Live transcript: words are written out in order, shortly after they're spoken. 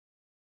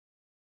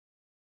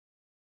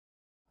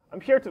I'm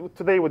here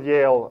today with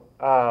Yale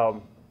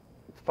to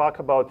talk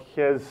about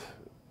his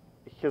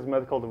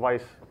medical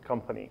device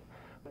company.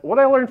 What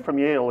I learned from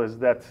Yale is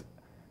that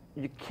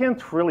you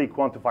can't really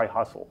quantify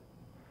hustle.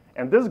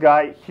 And this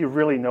guy, he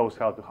really knows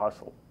how to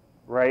hustle,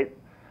 right?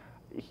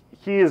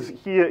 He is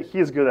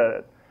good at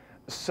it.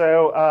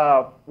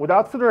 So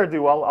without further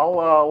ado,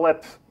 I'll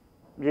let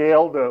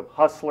Yale, the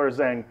hustler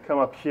Zhang, come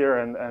up here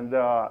and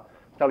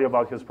tell you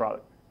about his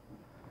product.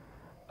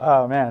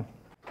 Oh, man.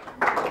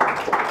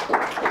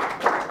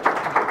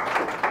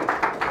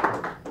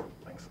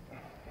 Thanks.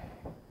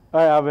 All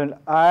right, Alvin.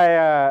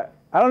 I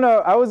don't know.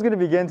 I was going to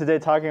begin today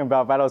talking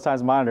about vital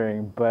signs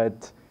monitoring,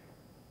 but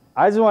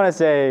I just want to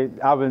say,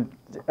 Alvin,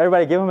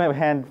 everybody give him a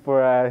hand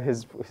for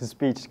his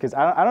speech, because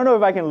I don't know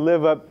if I can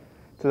live up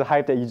to the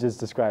hype that you just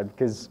described,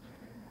 because,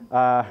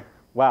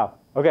 wow.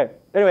 Okay,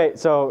 anyway,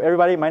 so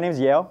everybody, my name is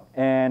Yale,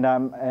 and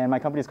my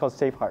company is called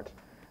SafeHeart.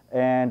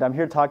 And I'm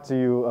here to talk to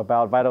you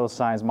about vital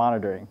signs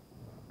monitoring.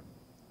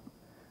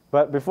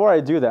 But before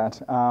I do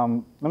that,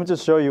 let me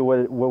just show you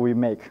what we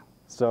make.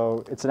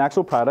 So it's an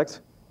actual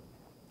product.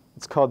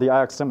 It's called the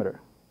iOximeter.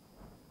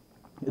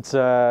 It's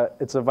a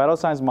vital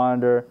signs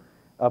monitor,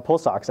 a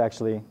pulse ox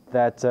actually,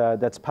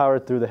 that's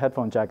powered through the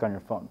headphone jack on your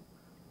phone.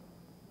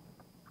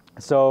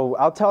 So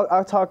I'll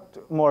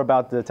talk more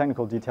about the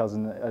technical details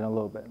in a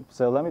little bit.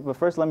 So but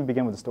first let me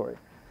begin with the story.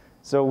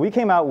 So we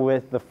came out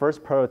with the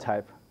first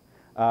prototype,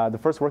 the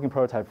first working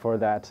prototype for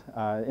that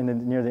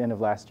near the end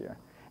of last year.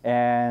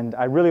 And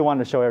I really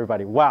wanted to show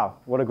everybody, wow,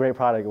 what a great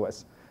product it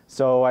was.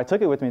 So I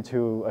took it with me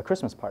to a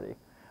Christmas party.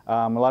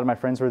 A lot of my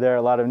friends were there,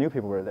 a lot of new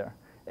people were there.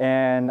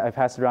 And I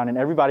passed it around, and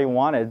everybody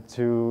wanted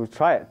to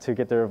try it, to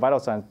get their vital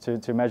signs,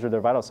 to measure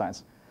their vital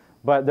signs.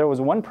 But there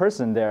was one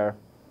person there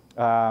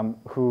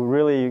who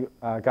really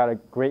got a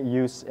great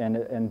use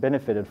and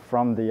benefited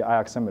from the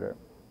iOximeter.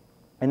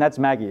 And that's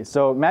Maggie.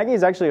 So Maggie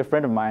is actually a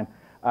friend of mine.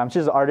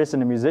 She's an artist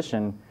and a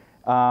musician,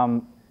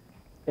 and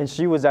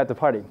she was at the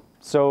party.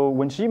 So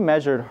when she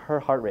measured her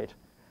heart rate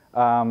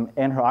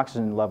and her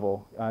oxygen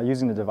level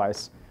using the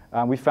device,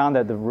 we found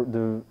that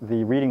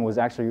the reading was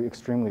actually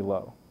extremely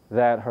low,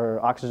 that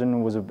her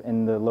oxygen was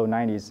in the low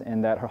 90s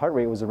and that her heart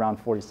rate was around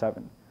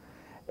 47.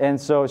 And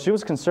so she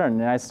was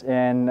concerned,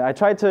 and I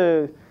tried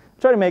to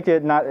make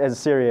it not as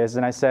serious,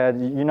 and I said,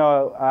 you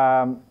know,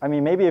 I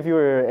mean, maybe if you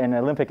were an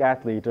Olympic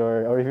athlete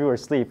or if you were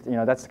asleep, you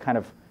know, that's the kind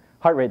of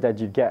heart rate that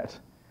you'd get.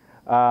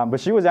 But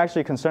she was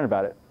actually concerned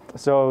about it.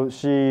 So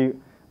she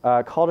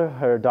called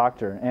her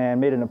doctor and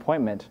made an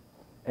appointment,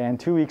 and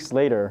 2 weeks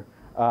later,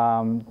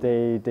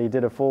 they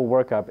did a full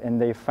workup, and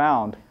they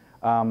found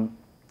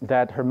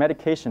that her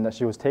medication that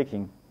she was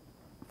taking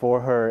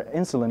for her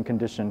insulin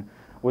condition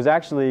was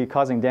actually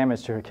causing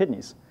damage to her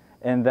kidneys,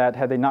 and that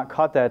had they not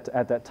caught that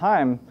at that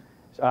time,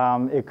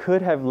 it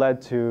could have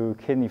led to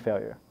kidney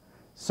failure.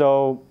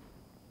 So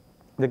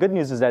the good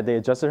news is that they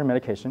adjusted her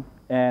medication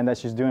and that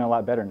she's doing a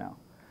lot better now.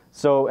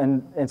 So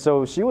and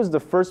so she was the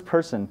first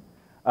person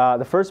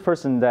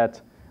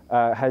that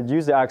had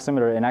used the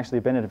iOximeter and actually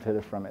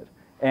benefited from it.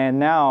 And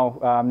now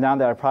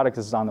that our product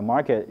is on the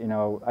market, you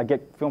know, I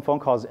get phone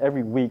calls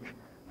every week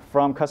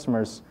from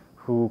customers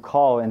who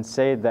call and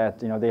say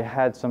that, you know, they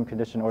had some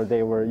condition or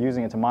they were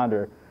using it to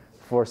monitor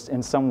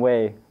in some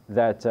way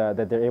that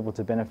they're able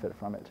to benefit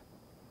from it.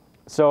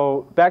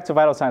 So back to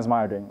vital signs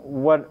monitoring.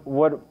 What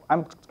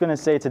I'm going to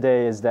say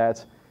today is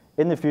that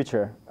in the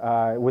future,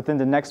 within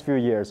the next few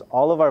years,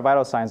 all of our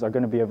vital signs are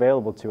going to be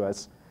available to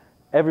us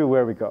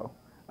everywhere we go.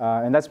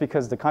 And that's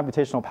because the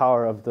computational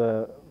power of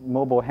the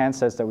mobile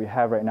handsets that we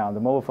have right now, the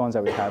mobile phones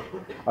that we have,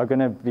 are going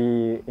to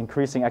be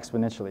increasing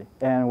exponentially.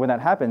 And when that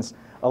happens,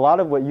 a lot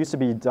of what used to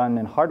be done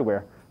in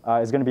hardware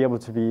is going to be able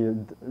to be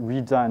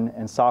redone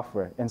in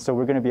software. And so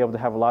we're going to be able to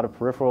have a lot of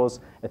peripherals,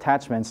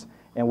 attachments,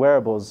 and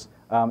wearables.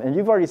 And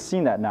you've already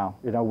seen that now,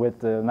 you know, with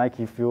the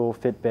Nike Fuel,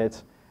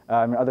 Fitbit,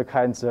 and other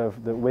kinds of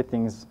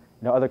things,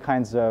 you know, other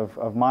kinds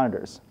of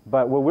monitors.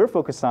 But what we're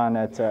focused on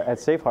at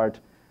SafeHeart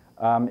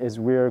is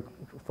we're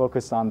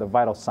focused on the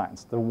vital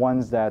signs, the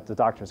ones that the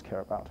doctors care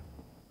about.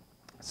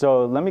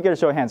 So let me get a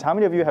show of hands. How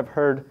many of you have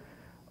heard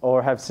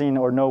or have seen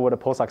or know what a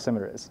pulse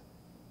oximeter is?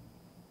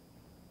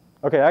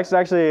 Okay,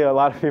 actually a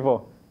lot of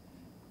people.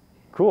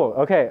 Cool,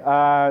 okay.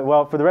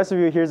 Well, for the rest of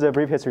you, here's a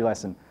brief history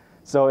lesson.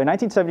 So in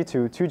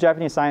 1972, two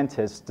Japanese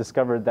scientists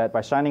discovered that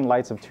by shining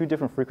lights of two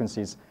different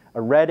frequencies,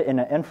 a red and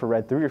an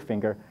infrared through your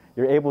finger,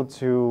 you're able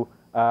to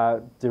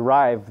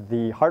derive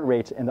the heart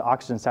rate and the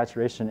oxygen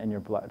saturation in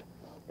your blood.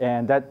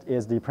 And that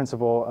is the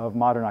principle of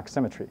modern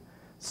oximetry.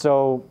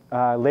 So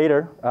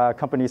later,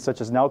 companies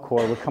such as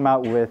Nellcor would come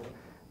out with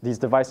these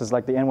devices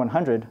like the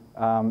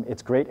N100.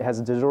 It's great, it has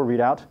a digital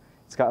readout.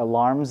 It's got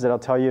alarms that'll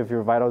tell you if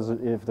your vitals,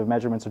 if the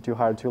measurements are too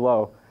high or too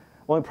low.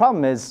 Well, the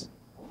problem is,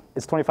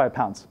 it's 25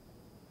 pounds.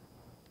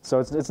 So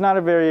it's not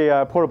a very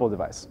portable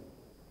device.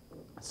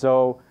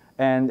 So,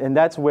 and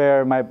that's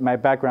where my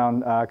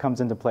background comes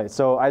into play.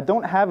 So I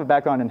don't have a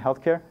background in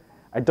healthcare.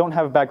 I don't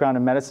have a background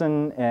in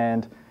medicine,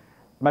 and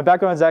my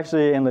background is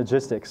actually in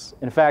logistics.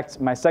 In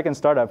fact, my second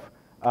startup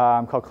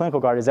called Clinical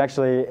Guard is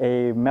actually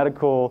a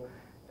medical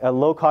a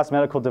low-cost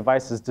medical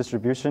devices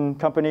distribution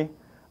company.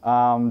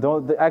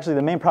 Actually,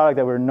 the main product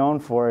that we're known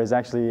for is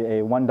actually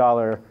a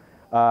 $1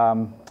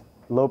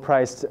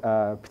 low-priced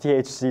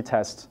THC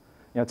test,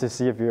 to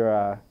see if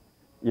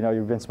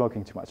you've been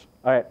smoking too much.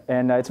 All right,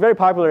 and it's very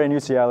popular in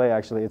UCLA.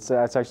 Actually, it's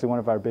actually one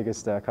of our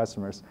biggest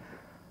customers.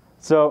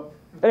 So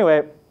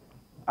anyway,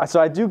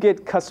 so I do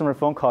get customer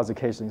phone calls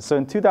occasionally. So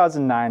in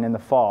 2009, in the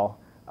fall,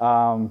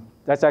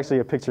 that's actually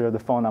a picture of the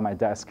phone on my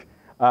desk.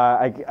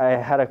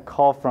 I had a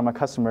call from a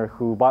customer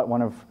who bought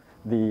one of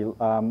the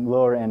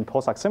lower-end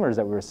pulse oximeters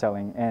that we were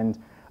selling. And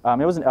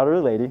it was an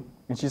elderly lady,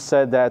 and she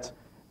said that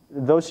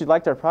though she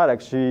liked our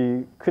product,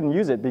 she couldn't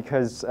use it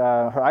because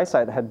her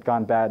eyesight had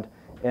gone bad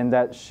and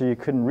that she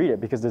couldn't read it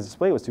because the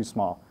display was too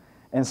small.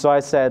 And so I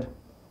said,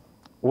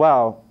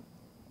 wow,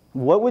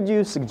 what would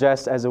you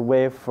suggest as a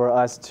way for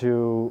us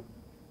to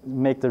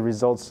make the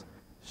results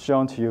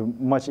shown to you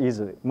much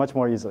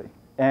more easily?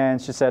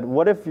 And she said,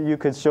 what if you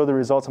could show the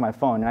results on my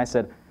phone? And I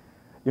said,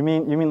 you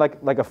mean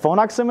like a phone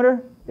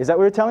oximeter? Is that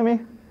what you're telling me?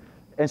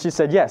 And she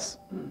said, yes.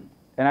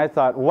 And I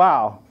thought,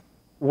 wow,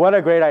 what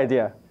a great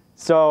idea.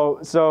 So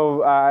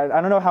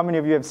I don't know how many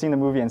of you have seen the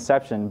movie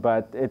Inception,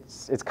 but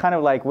it's kind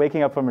of like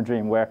waking up from a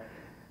dream where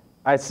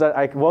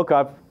I woke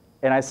up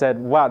and I said,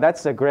 wow,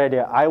 that's a great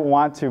idea. I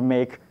want to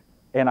make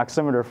an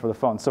oximeter for the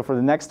phone. So for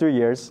the next 3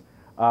 years,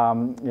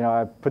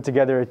 I put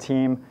together a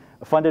team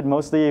funded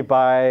mostly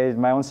by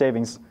my own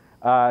savings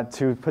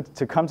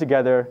to come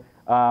together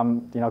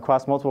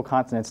across multiple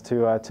continents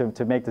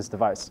to make this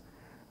device.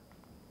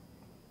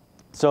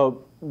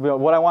 So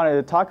what I wanted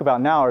to talk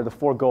about now are the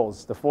 4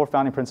 goals, the 4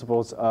 founding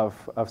principles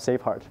of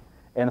SafeHeart.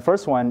 And the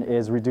first one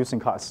is reducing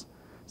costs.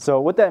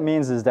 So what that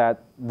means is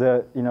that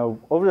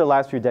over the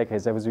last few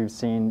decades, as we've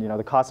seen,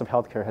 the cost of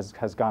healthcare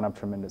has gone up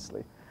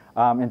tremendously.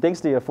 And thanks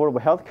to the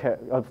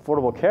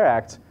Affordable Care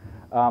Act,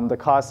 the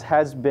cost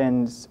has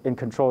been in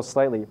control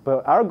slightly.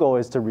 But our goal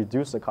is to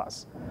reduce the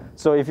costs.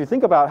 So if you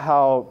think about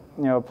how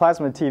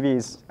plasma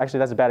TVs, actually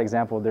that's a bad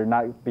example, they're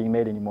not being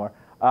made anymore.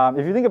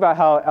 If you think about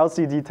how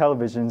LCD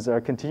televisions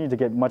are continuing to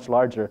get much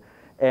larger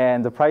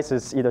and the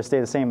prices either stay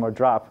the same or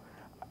drop,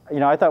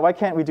 I thought, why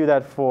can't we do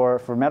that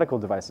for medical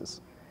devices?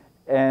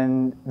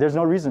 And there's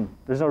no reason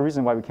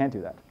why we can't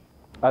do that.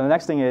 The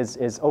next thing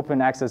is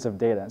open access of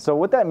data. So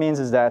what that means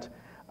is that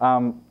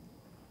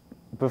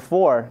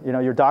before,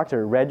 your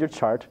doctor read your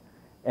chart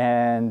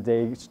and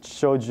they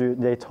told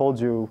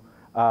you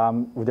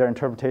their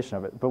interpretation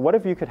of it. But what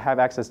if you could have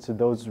access to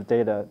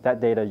that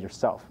data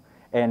yourself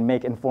and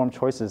make informed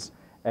choices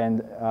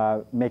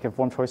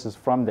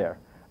from there?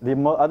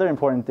 The other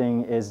important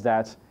thing is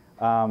that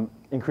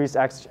increased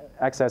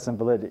access and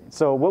validity.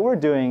 So what we're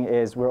doing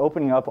is we're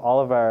opening up all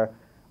of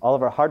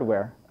our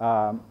hardware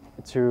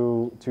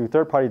to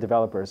third-party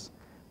developers,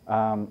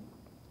 and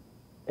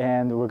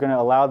we're going to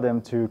allow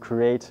them to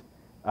create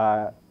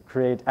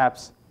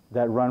apps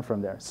that run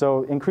from there.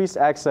 So increased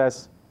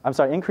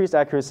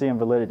accuracy and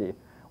validity.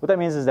 What that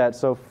means is that,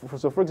 so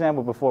for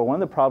example, before, one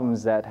of the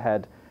problems that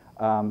had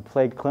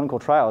plagued clinical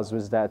trials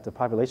was that the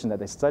population that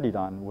they studied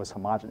on was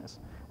homogeneous,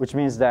 which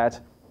means that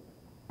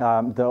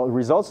the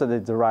results that they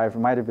derived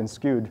might have been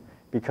skewed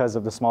because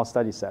of the small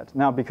study set.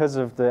 Now, because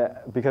of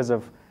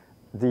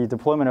the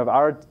deployment of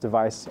our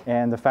device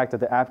and the fact that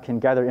the app can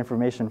gather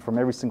information from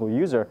every single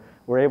user,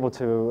 we're able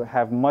to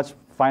have much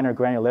finer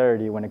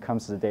granularity when it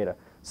comes to the data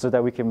so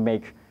that we can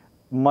make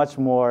much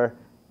more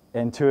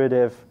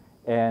intuitive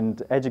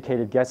and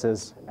educated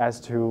guesses as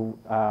to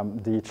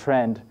the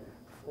trend.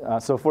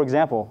 So for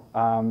example,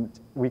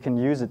 we can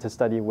use it to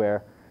study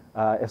where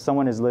if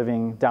someone is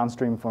living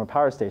downstream from a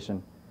power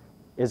station,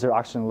 is their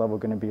oxygen level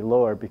going to be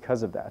lower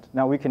because of that?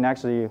 Now we can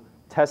actually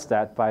test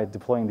that by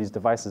deploying these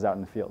devices out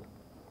in the field.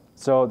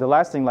 So the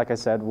last thing, like I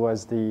said,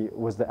 was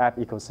the app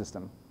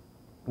ecosystem.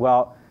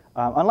 Well,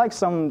 unlike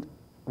some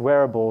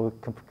wearable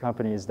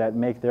companies that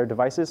make their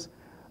devices,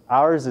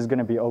 ours is going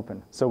to be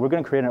open. So we're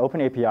going to create an open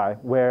API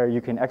where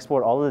you can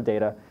export all of the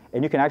data,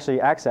 and you can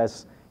actually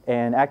access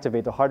and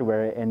activate the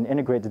hardware and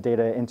integrate the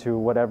data into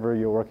whatever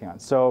you're working on.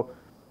 So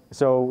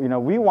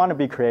we want to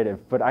be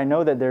creative, but I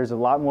know that there's a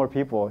lot more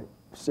people,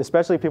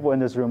 especially people in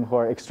this room, who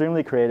are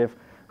extremely creative,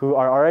 who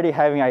are already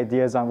having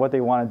ideas on what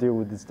they want to do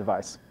with this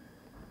device.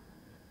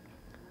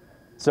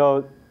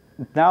 So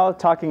now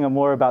talking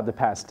more about the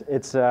past.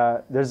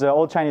 There's an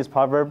old Chinese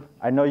proverb.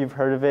 I know you've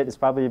heard of it. It's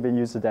probably been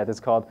used to death. It's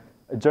called,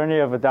 "A journey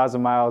of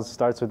 1,000 miles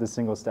starts with a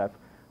single step."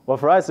 Well,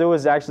 for us, it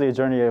was actually a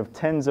journey of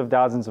tens of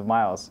thousands of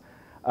miles.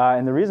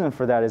 And the reason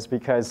for that is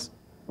because,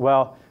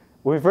 well,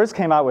 when we first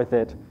came out with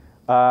it,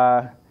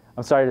 I'm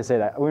sorry to say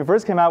that. When we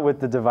first came out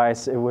with the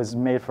device, it was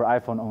made for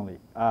iPhone only.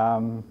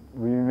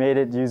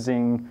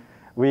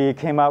 We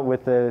came out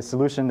with a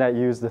solution that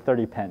used the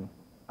 30 pen.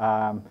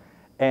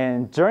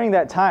 And during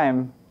that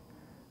time,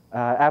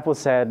 Apple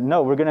said,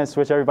 no, we're going to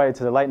switch everybody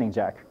to the Lightning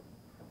jack.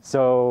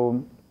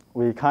 So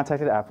we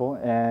contacted Apple,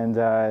 and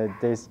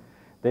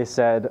they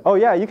said, oh,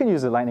 yeah, you can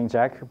use the Lightning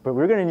jack, but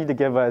we're going to need to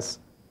give us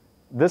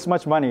this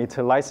much money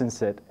to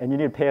license it, and you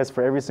need to pay us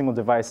for every single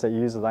device that you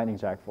use the Lightning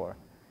jack for.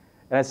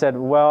 And I said,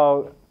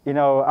 well,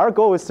 our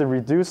goal is to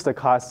reduce the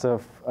cost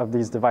of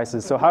these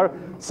devices. So how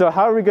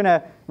are we going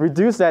to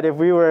reduce that if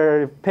we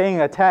were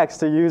paying a tax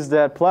to use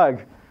that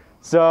plug?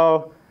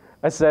 So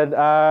I said,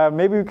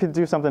 maybe we could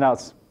do something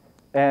else.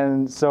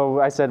 And so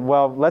I said,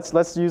 well,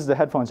 let's use the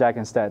headphone jack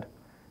instead.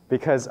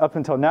 Because up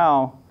until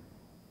now,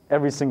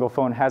 every single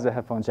phone has a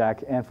headphone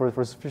jack. And for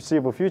the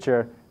foreseeable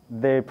future,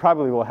 they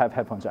probably will have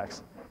headphone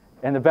jacks.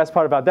 And the best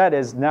part about that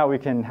is now we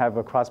can have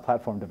a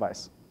cross-platform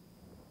device.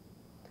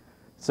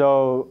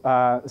 So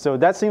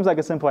that seems like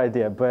a simple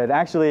idea, but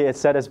actually it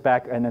set us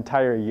back an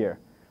entire year.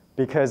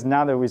 Because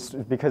now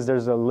that because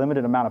there's a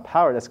limited amount of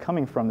power that's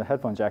coming from the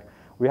headphone jack,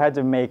 we had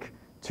to make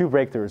two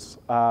breakthroughs,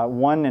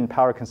 one in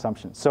power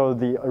consumption. So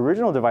the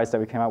original device that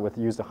we came out with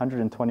used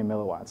 120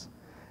 milliwatts.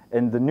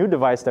 And the new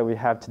device that we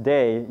have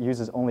today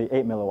uses only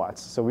 8 milliwatts.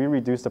 So we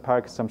reduced the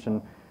power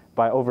consumption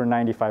by over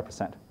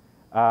 95%.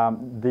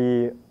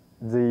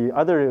 The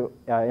other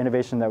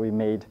innovation that we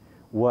made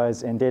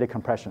was in data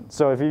compression.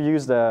 So if you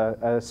used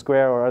a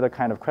Square or other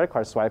kind of credit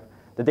card swipe,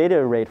 the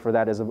data rate for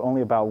that is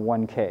only about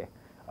 1K.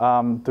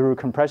 Through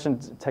compression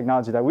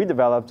technology that we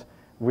developed,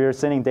 we're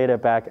sending data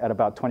back at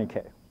about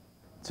 20K.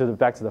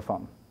 Back to the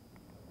phone.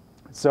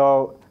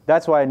 So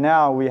that's why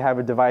now we have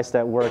a device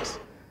that works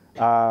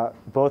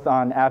both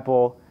on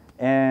Apple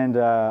and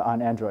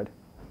on Android.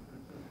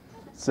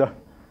 So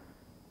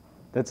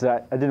that's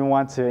I didn't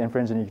want to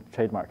infringe any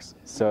trademarks.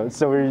 So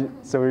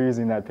we're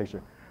using that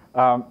picture.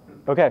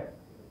 OK.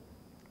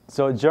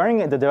 So during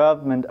the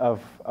development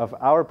of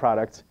our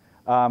product,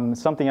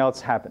 something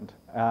else happened.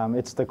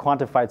 It's the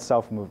quantified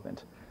self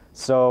movement.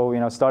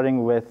 So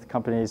starting with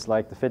companies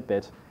like the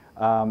Fitbit,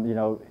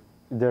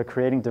 they're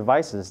creating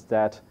devices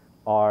that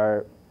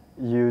are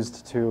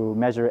used to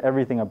measure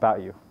everything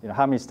about you.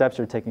 How many steps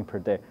you're taking per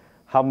day,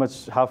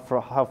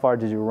 how far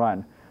did you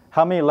run,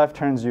 how many left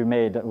turns you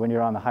made when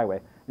you're on the highway.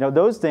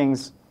 Those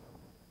things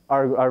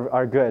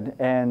are good.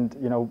 And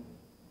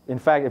in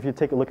fact, if you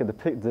take a look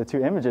at the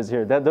two images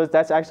here,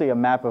 that's actually a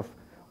map of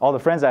all the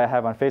friends that I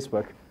have on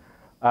Facebook.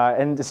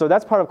 And so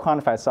that's part of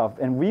quantified self.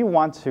 And we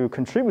want to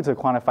contribute to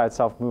the quantified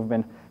self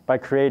movement by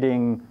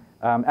creating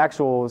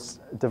actual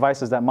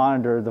devices that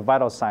monitor the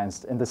vital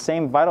signs, and the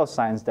same vital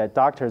signs that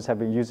doctors have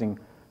been using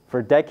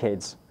for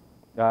decades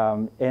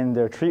in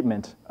their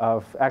treatment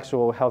of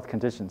actual health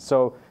conditions.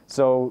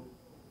 So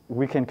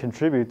we can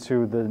contribute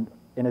to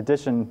in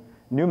addition,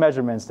 new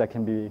measurements that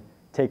can be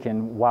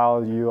taken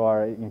while you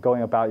are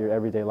going about your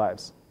everyday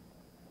lives.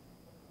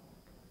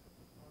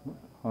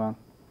 Hold on.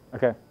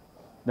 OK.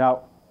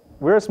 Now,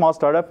 we're a small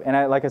startup,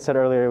 and like I said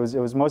earlier, it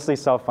was mostly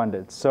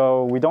self-funded.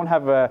 So we don't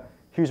have a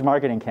huge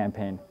marketing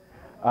campaign.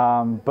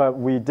 But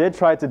we did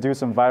try to do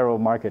some viral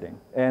marketing.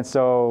 And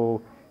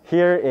so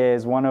here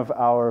is one of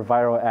our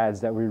viral ads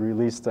that we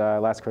released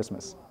last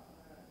Christmas.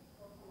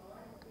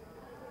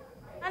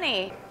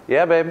 Honey.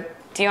 Yeah, babe.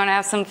 Do you want to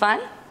have some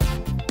fun?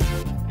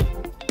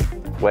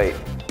 Wait.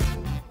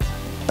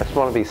 I just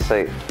want to be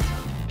safe.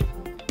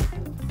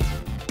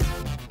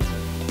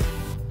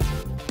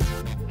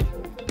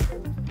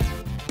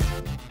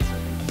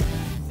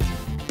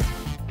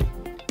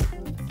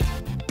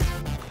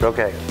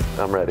 Okay,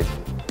 I'm ready.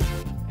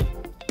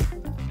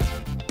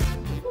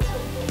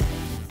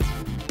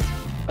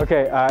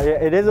 Okay,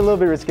 it is a little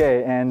bit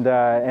risque, and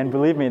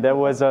believe me, there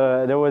was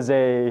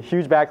a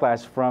huge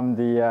backlash from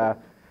the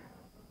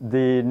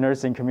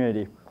nursing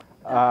community,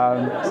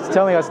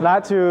 telling us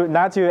not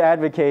to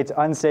advocate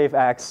unsafe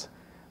acts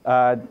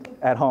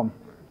at home.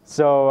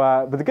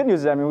 So, but the good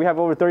news is, we have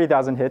over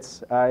 30,000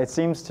 hits. It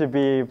seems to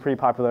be pretty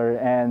popular,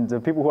 and the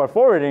people who are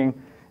forwarding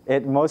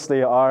it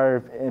mostly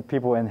are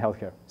people in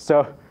healthcare.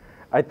 So,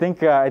 I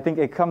think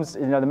it comes.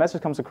 The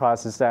message comes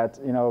across is that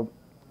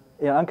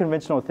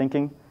unconventional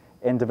thinking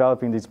in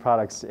developing these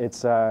products,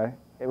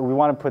 we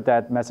want to put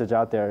that message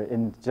out there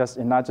in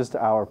not just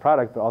our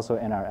product, but also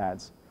in our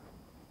ads.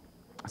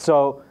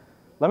 So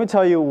let me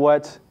tell you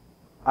what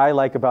I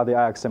like about the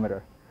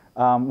iOximeter.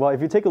 Well,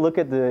 if you take a look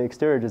at the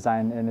exterior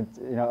design,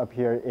 and up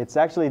here, it's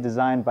actually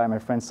designed by my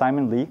friend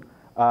Simon Lee.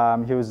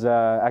 He was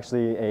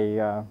actually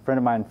a friend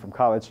of mine from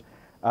college.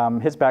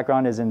 His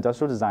background is in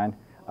industrial design,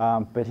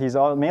 but he's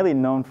mainly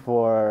known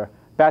for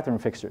bathroom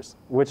fixtures,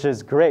 which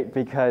is great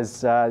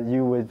because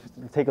you would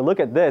take a look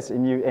at this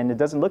and it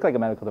doesn't look like a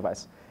medical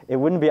device. It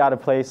wouldn't be out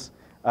of place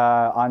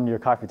on your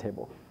coffee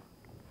table.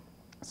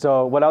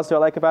 So what else do I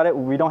like about it?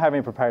 We don't have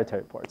any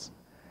proprietary ports,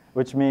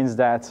 which means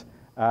that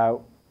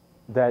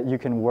you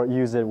can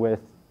use it with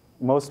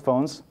most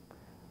phones.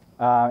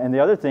 And the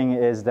other thing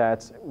is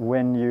that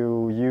when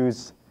you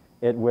use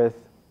it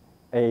with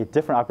a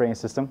different operating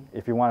system,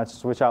 if you want to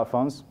switch out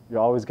phones, you're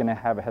always going to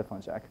have a headphone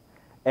jack.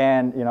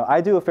 And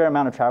I do a fair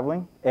amount of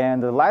traveling,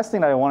 and the last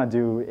thing that I want to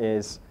do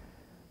is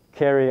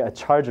carry a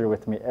charger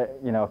with me,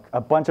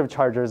 a bunch of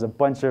chargers, a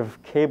bunch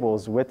of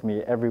cables with me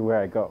everywhere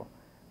I go.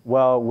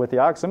 Well, with the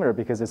iOximeter,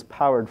 because it's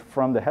powered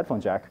from the headphone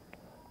jack,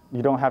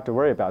 you don't have to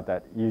worry about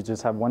that. You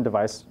just have one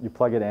device, you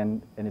plug it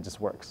in, and it just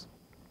works.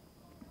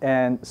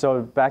 And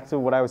so back to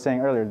what I was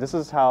saying earlier, this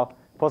is how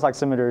pulse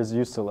oximeters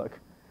used to look.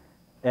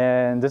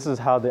 And this is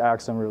how the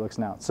iOximeter looks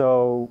now.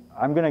 So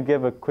I'm going to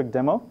give a quick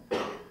demo.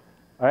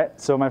 All right,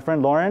 so my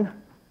friend Lauren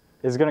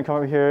is going to come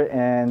over here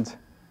and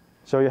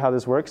show you how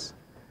this works.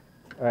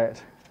 All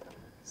right,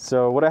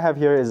 so what I have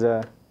here is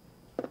a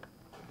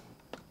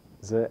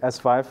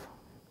S5,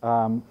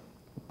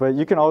 but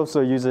you can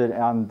also use it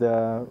on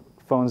the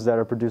phones that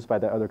are produced by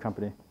that other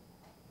company.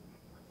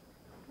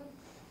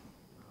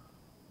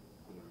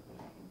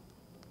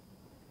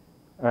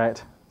 All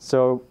right,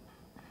 so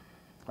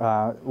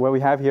what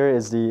we have here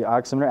is the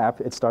iOximeter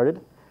app. It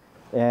started,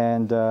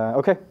 and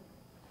OK.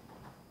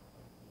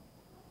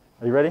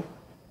 Are you ready?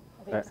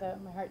 I think so.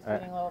 My heart's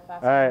beating a little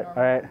faster All right,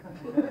 than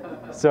normal.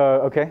 all right.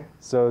 So OK,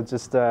 so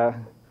just I'm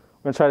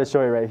going to try to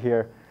show you right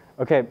here.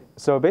 OK,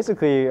 so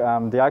basically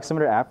the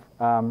iOximeter app,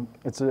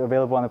 it's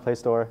available on the Play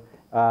Store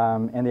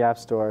and the App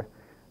Store.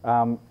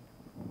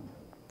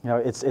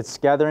 It's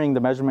gathering the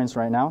measurements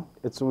right now.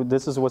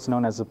 This is what's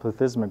known as a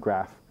plethysma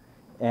graph,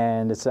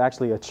 and it's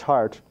actually a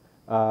chart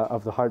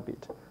of the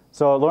heartbeat.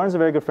 So Lauren's a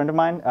very good friend of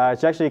mine.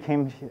 She actually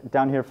came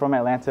down here from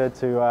Atlanta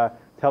to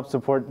help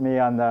support me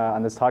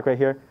on this talk right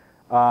here.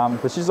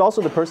 But she's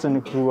also the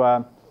person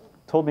who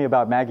told me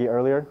about Maggie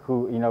earlier,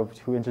 who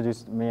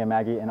introduced me and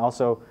Maggie, and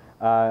also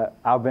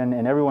Albin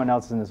and everyone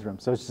else in this room.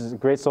 So she's a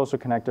great social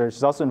connector.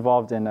 She's also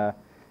involved in a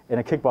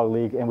kickball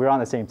league, and we're on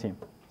the same team.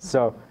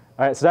 So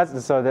all right, so that's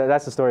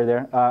the story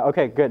there.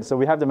 OK, good. So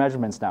we have the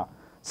measurements now.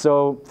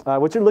 So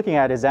what you're looking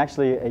at is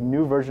actually a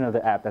new version of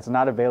the app that's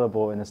not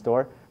available in the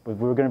store, but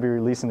we're going to be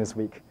releasing this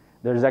week.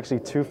 There's actually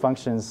 2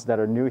 functions that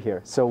are new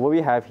here. So what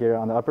we have here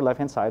on the upper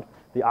left-hand side,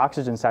 the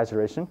oxygen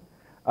saturation.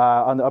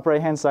 On the upper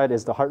right-hand side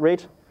is the heart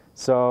rate.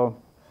 So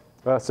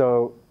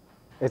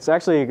it's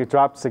actually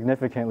dropped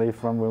significantly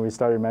from when we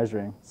started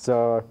measuring.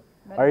 So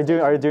are you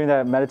doing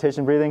that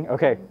meditation breathing?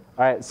 OK.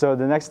 All right. So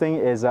the next thing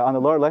is on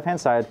the lower left-hand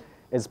side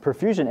is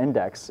perfusion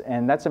index,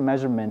 and that's a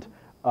measurement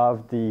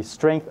of the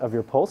strength of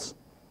your pulse.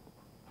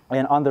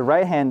 And on the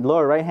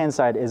lower right-hand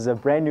side is a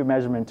brand new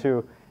measurement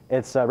too.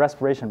 It's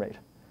respiration rate.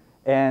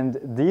 And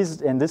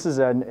this is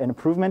an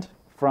improvement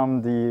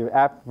from the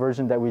app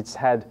version that we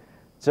had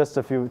just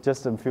a few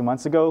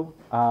months ago.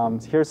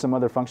 Here's some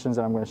other functions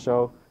that I'm going to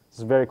show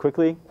just very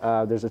quickly.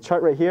 There's a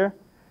chart right here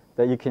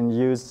that you can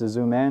use to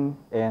zoom in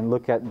and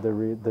look at the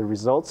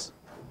results.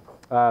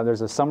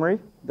 There's a summary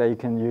that you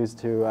can use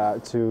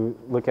to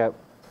look at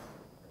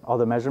all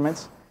the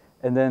measurements.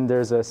 And then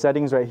there's a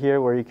settings right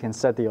here where you can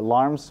set the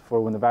alarms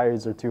for when the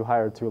values are too high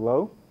or too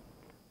low.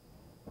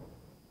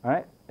 All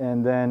right.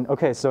 And then,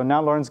 OK, so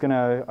now Lauren's going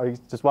to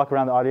just walk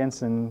around the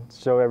audience and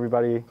show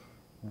everybody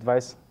the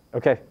device.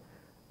 OK.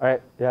 All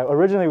right. Yeah.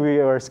 Originally, we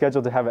were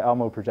scheduled to have an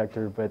Elmo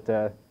projector, but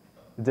it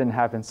didn't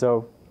happen.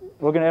 So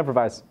we're going to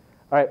improvise.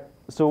 All right.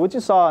 So what you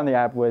saw on the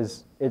app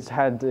was it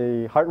had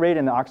the heart rate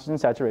and the oxygen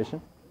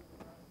saturation.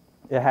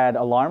 It had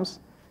alarms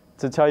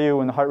to tell you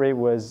when the heart rate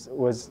was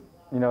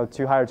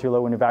too high or too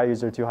low, when the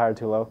values are too high or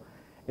too low.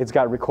 It's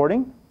got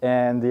recording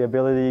and the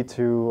ability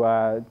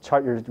to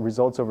chart your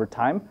results over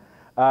time.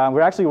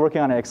 We're actually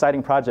working on an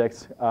exciting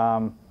project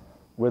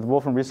with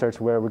Wolfram Research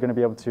where we're going to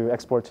be able to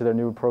export to their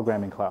new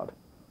programming cloud.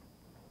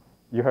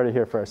 You heard it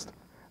here first.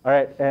 All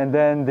right, and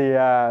then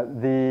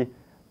the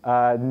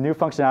new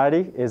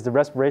functionality is the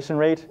respiration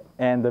rate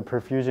and the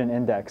perfusion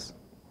index.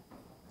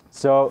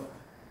 So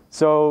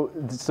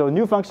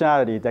new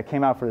functionality that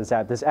came out for this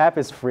app. This app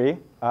is free.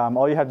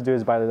 All you have to do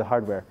is buy the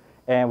hardware.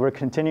 And we're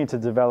continuing to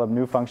develop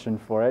new function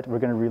for it. We're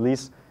going to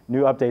release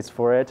new updates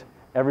for it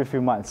every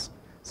few months.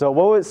 So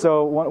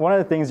one of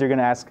the things you're going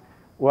to ask,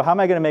 well, how am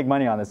I going to make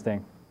money on this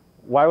thing?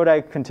 Why would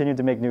I continue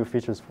to make new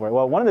features for it?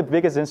 Well, one of the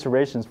biggest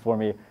inspirations for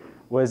me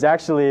was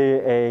actually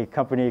a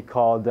company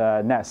called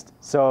Nest.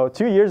 So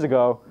 2 years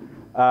ago,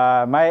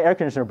 my air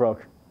conditioner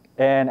broke.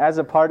 And as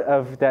a part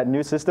of that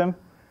new system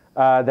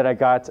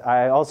that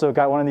I also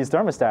got one of these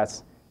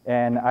thermostats.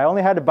 And I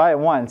only had to buy it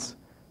once.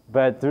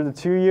 But through the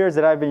 2 years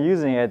that I've been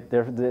using it,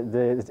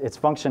 its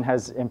function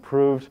has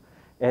improved.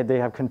 And they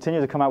have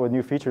continued to come out with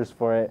new features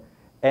for it.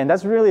 And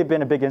that's really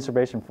been a big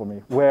inspiration for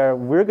me, where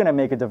we're going to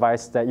make a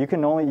device that you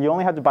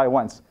only have to buy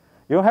once.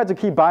 You don't have to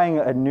keep buying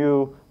a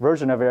new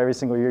version of it every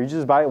single year. You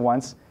just buy it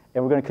once,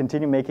 and we're going to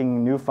continue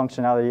making new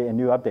functionality and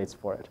new updates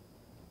for it.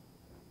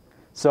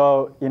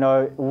 So and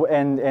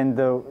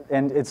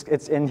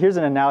here's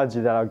an analogy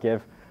that I'll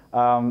give.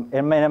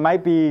 It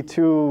might be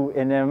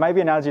an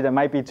analogy that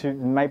might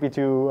be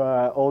too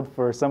old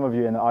for some of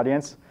you in the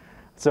audience.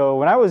 So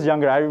when I was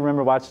younger, I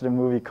remember watching a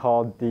movie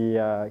called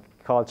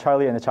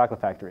Charlie and the Chocolate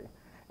Factory.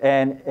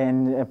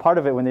 And part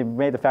of it, when they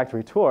made the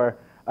factory tour,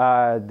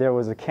 there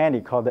was a candy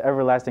called the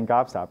Everlasting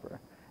Gobstopper.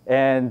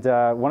 And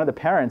one of the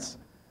parents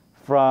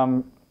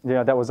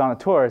that was on the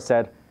tour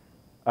said,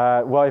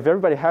 well, if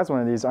everybody has one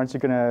of these, aren't you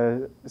going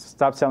to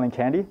stop selling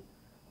candy?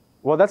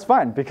 Well, that's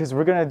fine, because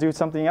we're going to do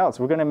something else.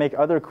 We're going to make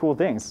other cool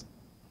things.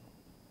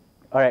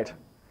 All right.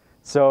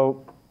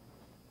 So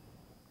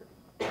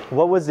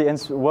what was the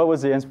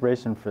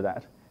inspiration for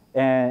that?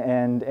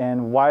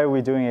 And why are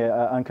we doing it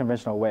an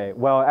unconventional way?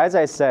 Well, as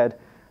I said,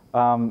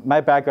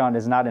 my background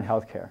is not in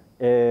healthcare.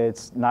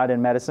 It's not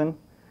in medicine.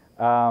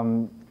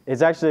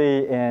 is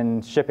actually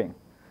in shipping.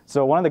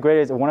 So one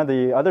of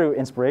the other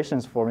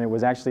inspirations for me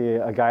was actually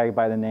a guy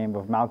by the name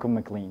of Malcolm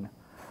McLean.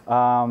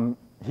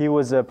 He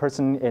was a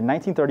person in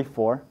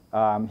 1934.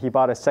 He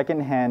bought a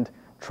second-hand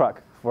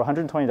truck for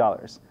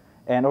 $120.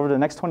 And over the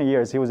next 20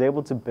 years, he was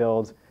able to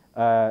build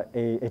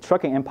a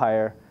trucking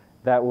empire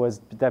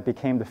that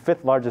became the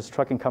 5th largest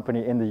trucking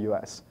company in the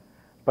US.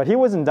 But he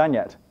wasn't done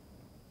yet.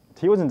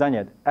 He wasn't done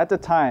yet. At the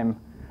time,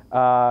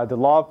 the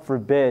law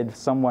forbid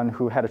someone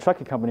who had a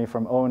trucking company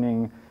from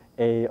owning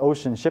an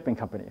ocean shipping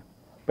company.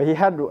 But he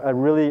had a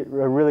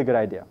really good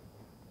idea.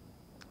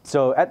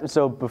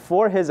 So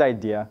before his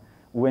idea,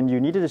 when you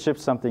needed to ship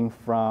something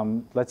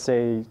from, let's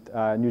say,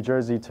 New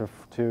Jersey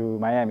to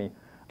Miami,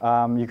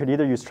 you could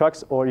either use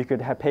trucks or you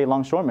could pay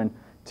longshoremen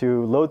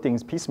to load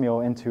things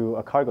piecemeal into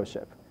a cargo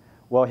ship.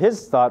 Well,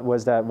 his thought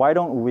was that why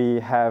don't we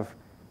have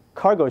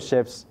cargo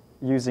ships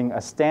using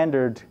a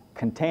standard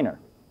container?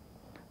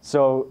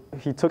 So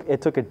it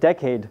took a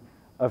decade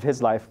of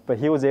his life, but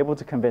he was able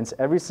to convince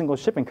every single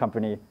shipping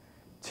company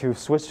to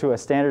switch to a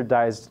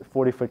standardized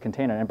 40-foot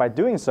container. And by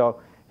doing so,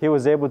 he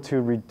was able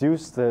to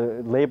reduce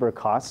the labor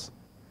costs.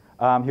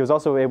 He was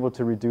also able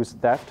to reduce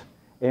theft,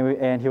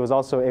 and he was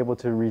also able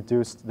to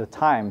reduce the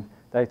time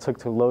that it took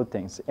to load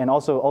things, and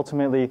also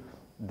ultimately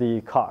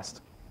the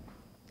cost.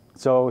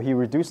 So he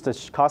reduced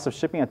the cost of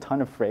shipping a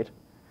ton of freight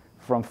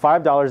from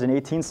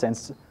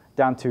 $5.18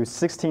 down to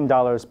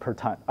 $16 per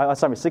ton.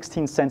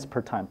 16 cents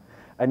per ton,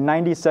 a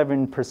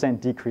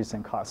 97% decrease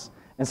in costs.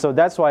 And so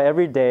that's why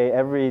every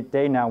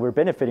day now we're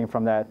benefiting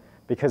from that,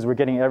 because we're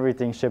getting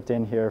everything shipped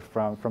in here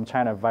from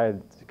China via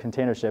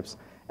container ships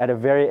at a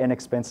very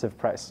inexpensive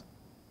price.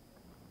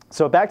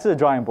 So back to the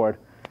drawing board.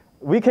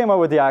 We came up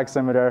with the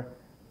iOximeter,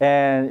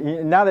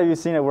 and now that you've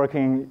seen it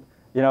working,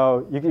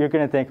 you're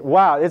going to think,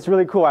 wow, it's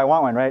really cool. I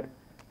want one, right?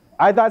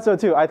 I thought so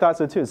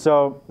too.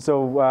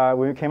 So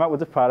we came up with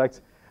the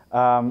product.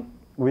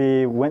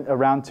 We went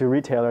around to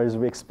retailers.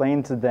 We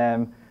explained to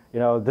them,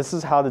 this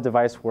is how the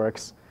device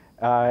works,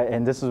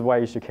 and this is why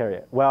you should carry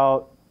it.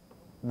 Well,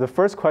 the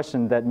first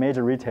question that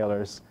major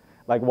retailers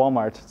like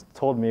Walmart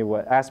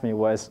asked me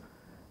was,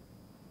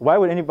 why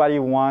would anybody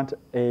want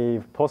a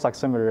pulse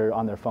oximeter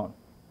on their phone?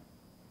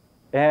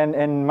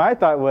 And my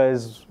thought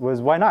was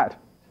why not?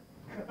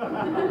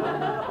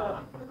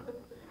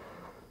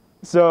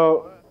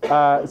 So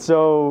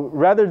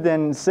rather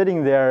than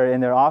sitting there in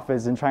their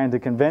office and trying to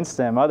convince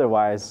them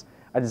otherwise,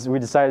 we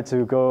decided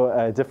to go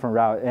a different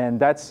route, and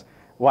that's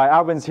why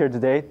Albin's here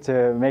today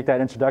to make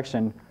that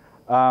introduction.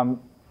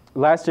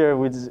 Last year,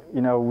 in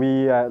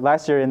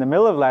the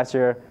middle of last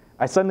year,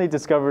 I suddenly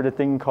discovered a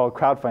thing called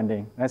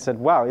crowdfunding, and I said,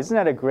 "Wow, isn't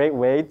that a great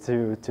way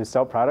to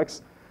sell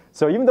products?"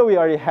 So even though we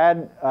already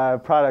had a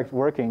product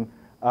working,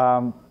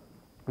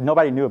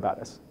 nobody knew about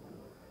us.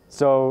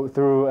 So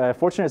through a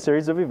fortunate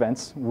series of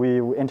events,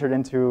 we entered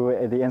into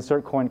the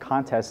Insert Coin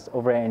contest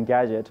over at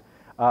Engadget.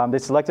 They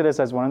selected us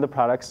as one of the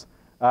products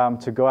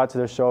to go out to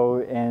their show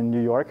in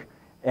New York,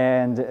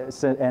 and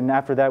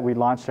after that, we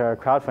launched our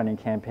crowdfunding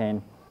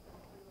campaign.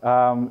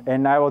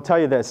 And I will tell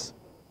you this,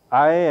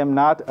 I am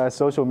not a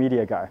social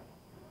media guy.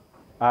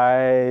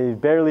 I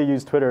barely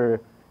use Twitter.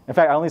 In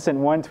fact, I only sent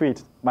one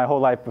tweet my whole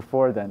life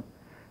before then.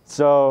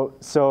 So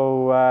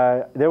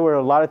there were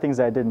a lot of things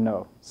that I didn't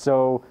know.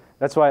 So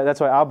that's why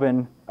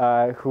Albin,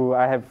 who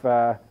I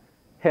have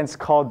hence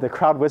called the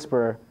crowd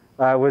whisperer,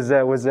 was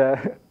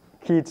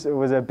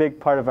a big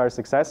part of our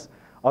success.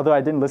 Although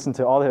I didn't listen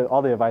to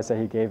all the advice that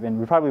he gave, and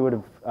we probably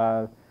would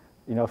have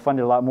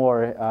funded a lot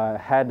more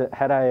had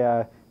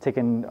I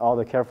taken all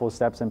the careful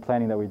steps and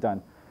planning that we've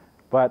done.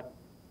 But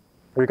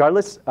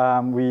regardless,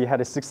 we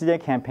had a 60-day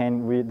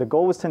campaign. The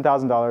goal was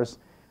 $10,000.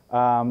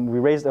 We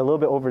raised a little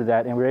bit over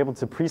that, and we were able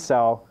to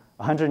pre-sell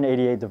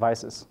 188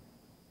 devices.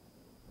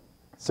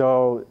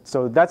 So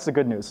that's the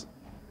good news.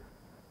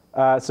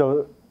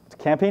 So the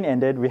campaign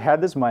ended. We had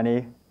this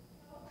money,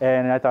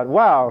 and I thought,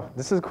 wow,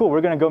 this is cool.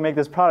 We're going to go make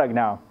this product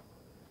now.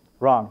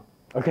 Wrong.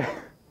 Okay.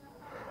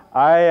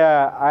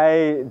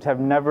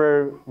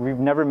 We've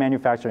never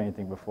manufactured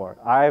anything before.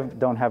 I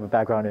don't have a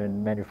background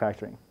in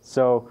manufacturing.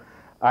 So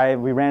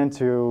we ran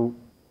into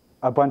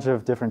a bunch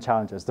of different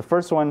challenges. The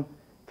first one,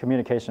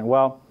 communication.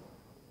 Well,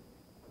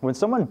 when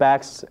someone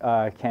backs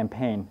a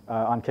campaign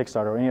on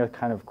Kickstarter or any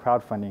kind of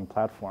crowdfunding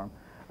platform,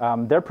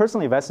 they're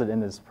personally vested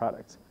in this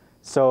product.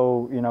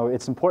 So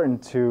it's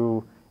important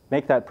to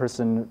make that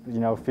person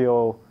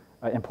feel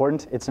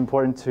important. It's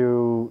important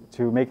to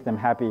make them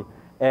happy.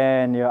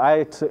 And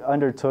I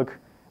undertook,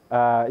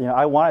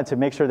 I wanted to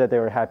make sure that they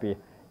were happy.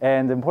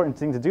 And the important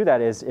thing to do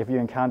that is if you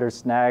encounter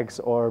snags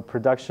or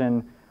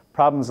production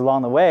problems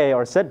along the way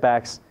or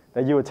setbacks,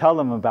 that you would tell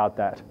them about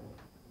that.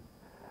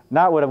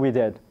 Not what we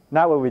did.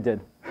 Not what we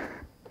did.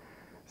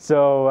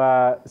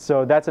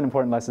 So that's an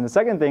important lesson. The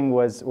second thing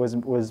was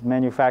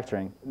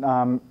manufacturing.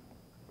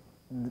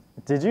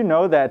 Did you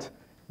know that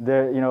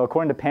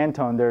according to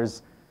Pantone,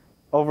 there's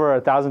over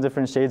 1,000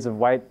 different shades of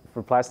white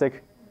for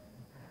plastic?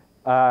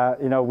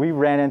 We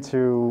ran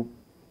into,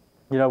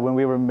 when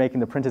we were making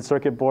the printed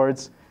circuit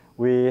boards,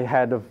 We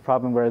had a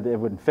problem where it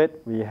wouldn't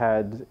fit. We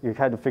had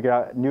to figure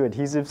out new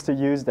adhesives to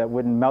use that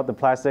wouldn't melt the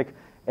plastic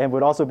and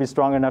would also be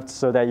strong enough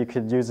so that you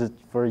could use it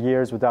for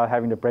years without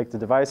having to break the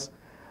device.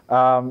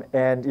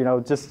 And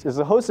just there's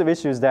a host of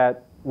issues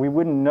that we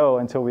wouldn't know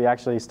until we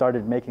actually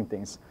started making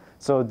things.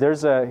 So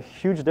there's a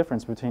huge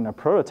difference between a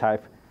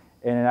prototype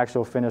and an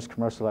actual finished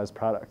commercialized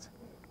product.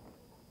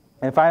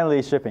 And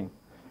finally, shipping.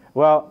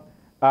 Well,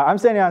 I'm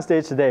standing on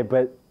stage today,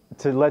 but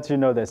to let you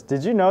know this,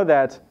 did you know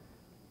that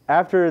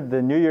after the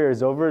New Year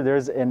is over,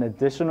 there's an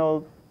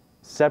additional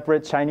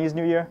separate Chinese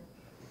New Year?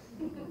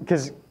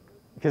 Because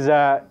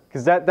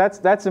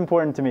that's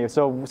important to me.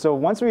 So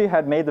once we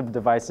had made the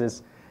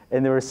devices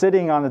and they were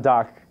sitting on the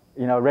dock,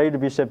 ready to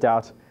be shipped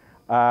out,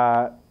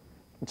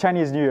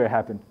 Chinese New Year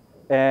happened.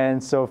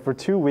 And so for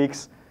 2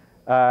 weeks,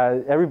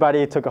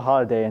 everybody took a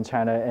holiday in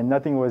China, and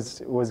nothing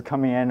was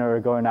coming in or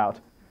going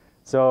out.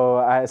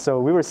 So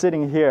we were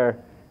sitting here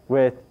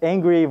with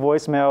angry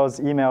voicemails,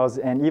 emails,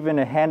 and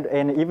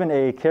even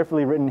a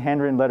carefully written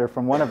handwritten letter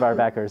from one of our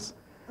backers,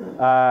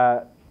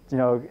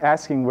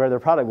 asking where their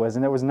product was,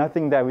 and there was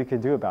nothing that we could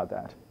do about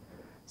that.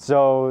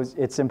 So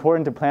it's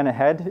important to plan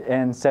ahead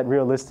and set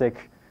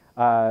realistic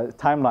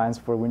timelines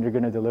for when you're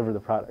going to deliver the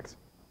product.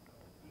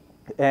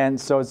 And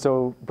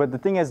but the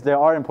thing is, there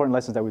are important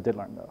lessons that we did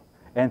learn, though,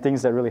 and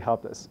things that really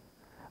helped us.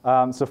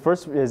 So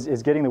first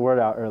is getting the word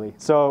out early.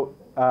 So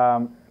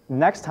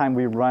next time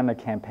we run a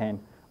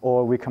campaign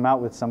or we come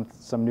out with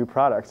some new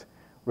product,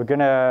 we're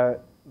going to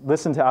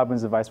listen to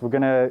Albin's advice. We're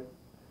going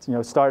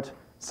to start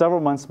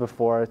several months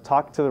before,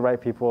 talk to the right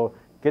people,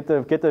 get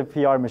the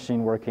PR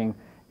machine working,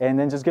 and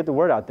then just get the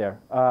word out there.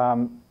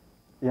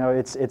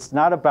 It's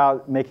not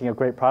about making a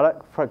great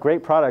product.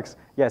 Great products,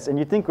 yes, and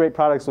you think great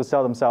products will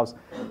sell themselves,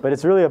 but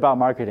it's really about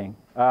marketing.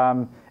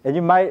 And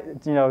you might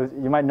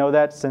know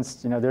that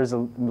since there's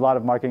a lot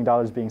of marketing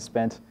dollars being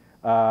spent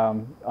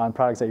on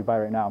products that you buy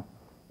right now.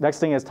 Next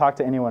thing is talk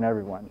to anyone,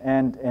 everyone,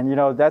 and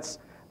that's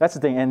the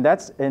thing. And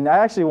I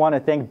actually want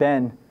to thank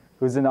Ben,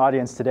 who's in the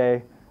audience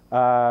today,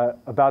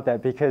 about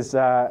that, because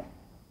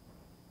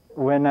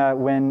when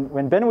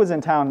Ben was in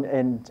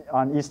town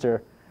on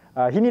Easter,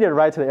 he needed a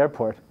ride to the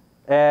airport.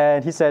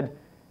 And he said,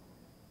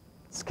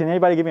 "Can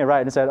anybody give me a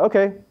ride?" And I said,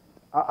 "Okay,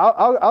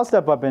 I'll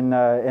step up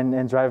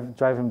and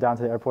drive him down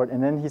to the airport."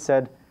 And then he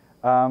said,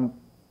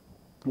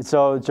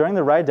 so during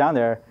the ride down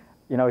there,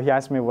 he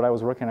asked me what I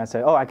was working on. I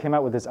said, "Oh, I came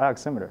out with this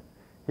iOximeter."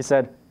 He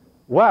said,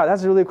 "Wow,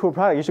 that's a really cool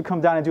product. You should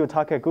come down and do a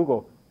talk at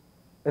Google."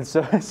 And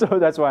so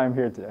that's why I'm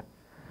here today.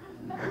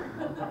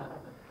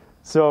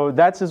 So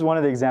that's just one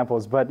of the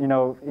examples. But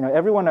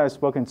everyone I've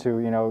spoken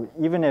to,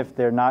 even if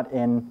they're not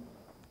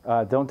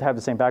don't have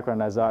the same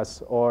background as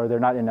us, or they're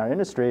not in our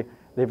industry,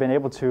 they've been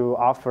able to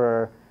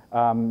offer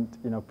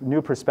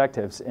new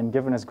perspectives and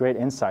given us great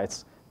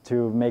insights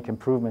to make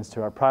improvements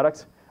to our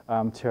product,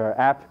 to our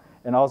app,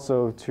 and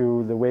also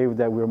to the way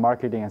that we're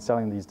marketing and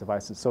selling these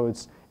devices. So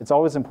it's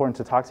always important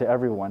to talk to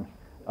everyone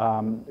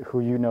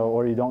who you know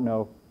or you don't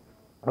know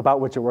about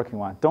what you're working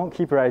on. Don't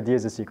keep your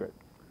ideas a secret.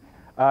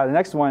 The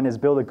next one is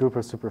build a group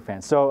of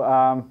superfans. So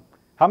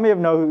how many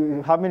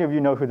of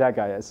you know who that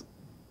guy is?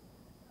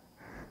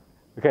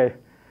 Okay,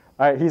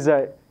 all right. He's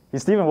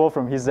Stephen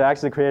Wolfram. He's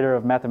actually the creator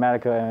of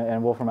Mathematica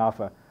and Wolfram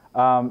Alpha.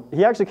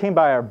 He actually came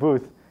by our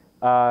booth,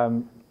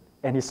 and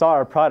he saw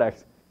our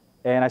product,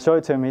 and I showed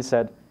it to him. He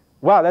said,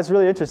 "Wow, that's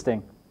really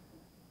interesting."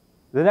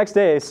 The next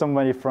day,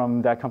 somebody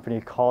from that company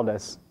called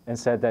us and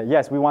said that,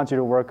 "Yes, we want you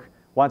to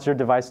want your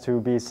device to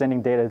be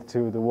sending data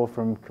to the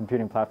Wolfram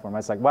computing platform." I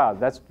was like, "Wow,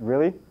 that's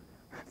really?"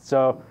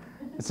 So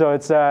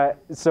it's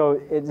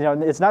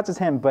not just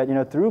him, but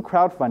through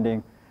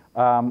crowdfunding.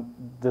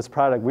 This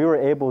product, we were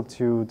able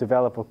to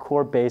develop a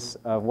core base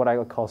of what I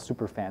would call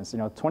super fans.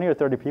 20 or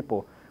 30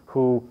 people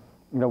who,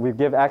 we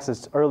give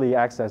early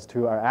access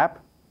to our app,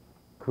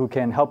 who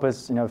can help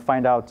us,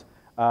 find out,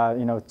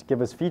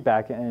 give us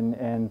feedback,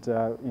 and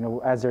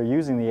as they're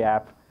using the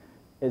app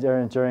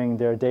during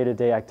their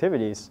day-to-day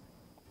activities,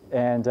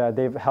 and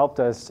they've helped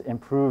us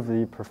improve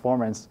the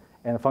performance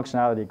and the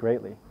functionality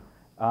greatly.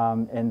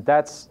 And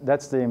that's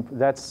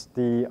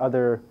the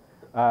other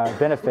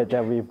benefit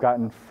that we've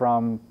gotten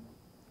from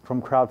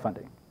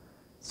crowdfunding.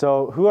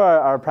 So who are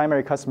our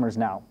primary customers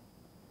now?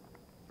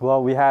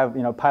 Well, we have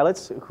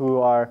pilots who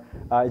are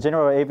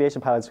general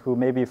aviation pilots who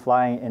may be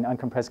flying in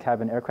uncompressed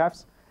cabin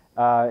aircrafts,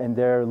 and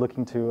they're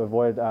looking to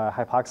avoid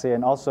hypoxia,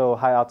 and also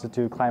high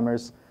altitude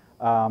climbers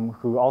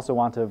who also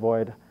want to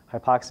avoid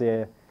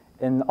hypoxia,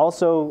 and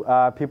also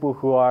people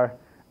who are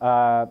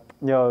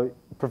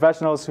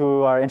professionals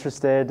who are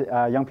interested,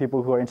 young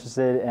people who are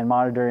interested in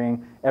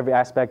monitoring every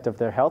aspect of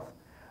their health.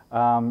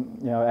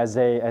 As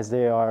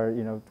they are,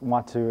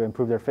 want to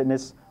improve their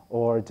fitness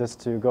or just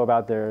to go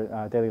about their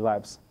daily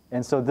lives.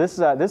 And so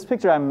this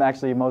picture I'm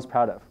actually most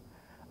proud of.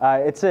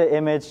 It's an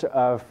image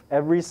of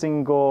every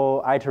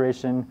single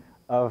iteration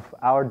of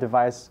our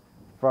device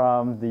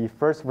from the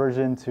first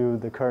version to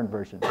the current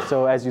version.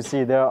 So as you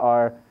see, there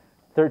are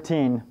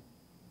 13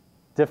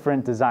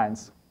 different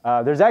designs.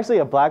 There's actually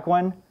a black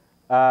one.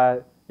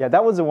 Yeah,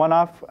 that was a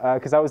one-off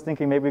because I was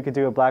thinking maybe we could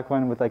do a black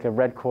one with like a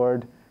red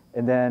cord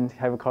and then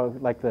have it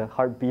called like the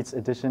Heartbeats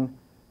edition.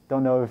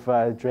 Don't know if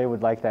Dre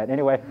would like that.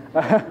 Anyway,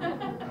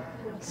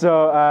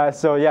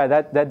 so yeah,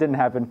 that didn't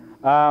happen.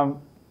 But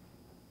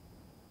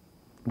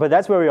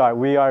that's where we are.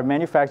 We are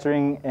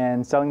manufacturing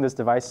and selling this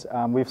device.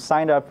 We've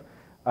signed up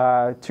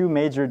 2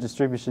 major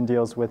distribution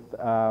deals with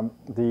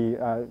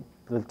the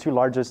 2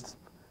 largest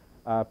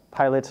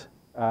pilot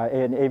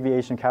and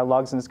aviation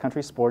catalogs in this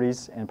country,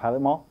 Sporty's and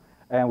Pilot Mall.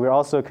 And we're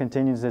also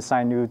continuing to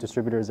sign new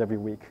distributors every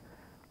week.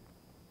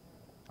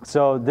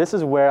 So this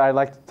is where I'd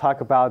like to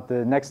talk about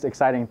the next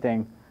exciting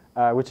thing,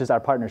 which is our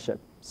partnership.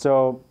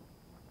 So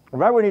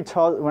remember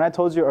when I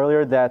told you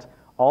earlier that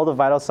all the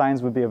vital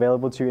signs would be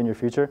available to you in your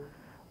future?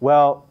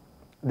 Well,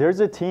 there's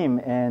a team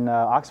in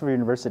Oxford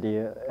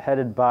University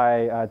headed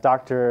by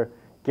Dr.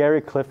 Gary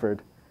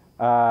Clifford,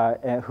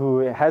 who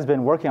has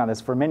been working on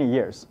this for many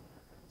years.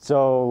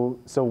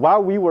 So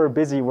while we were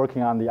busy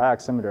working on the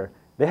iOximeter,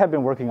 they have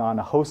been working on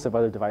a host of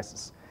other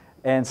devices.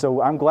 And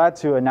so I'm glad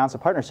to announce a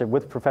partnership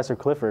with Professor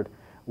Clifford,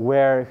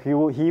 where he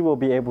will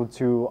be able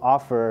to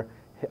offer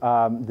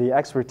the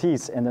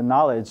expertise and the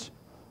knowledge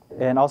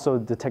and also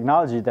the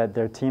technology that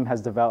their team has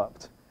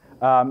developed.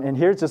 And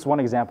here's just one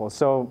example.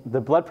 So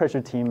the blood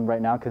pressure team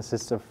right now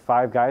consists of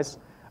 5 guys,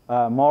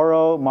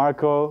 Mauro,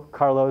 Marco,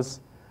 Carlos,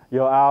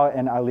 Yoao,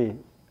 and Ali.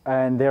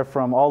 And they're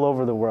from all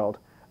over the world.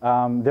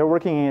 They're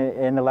working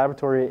in the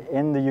laboratory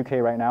in the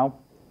UK right now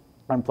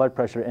on blood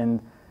pressure, and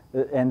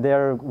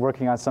they're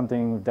working on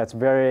something that's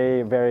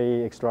very,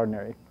 very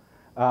extraordinary.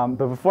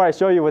 But before I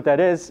show you what that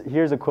is,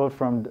 here's a quote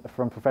from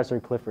Professor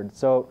Clifford.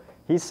 So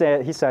he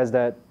says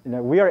that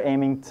we are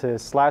aiming to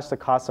slash the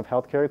cost of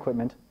healthcare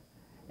equipment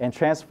and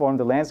transform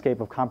the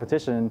landscape of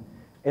competition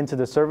into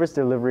the service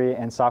delivery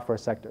and software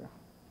sector.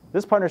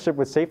 This partnership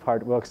with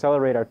SafeHeart will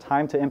accelerate our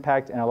time to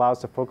impact and allow us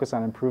to focus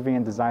on improving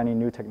and designing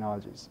new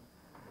technologies.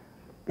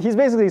 He's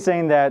basically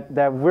saying that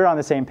we're on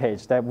the same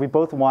page, that we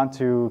both want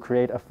to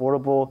create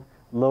affordable,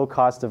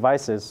 low-cost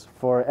devices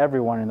for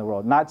everyone in the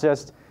world, not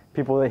just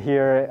people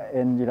here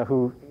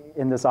who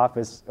in this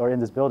office or in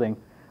this building,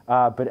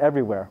 but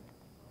everywhere.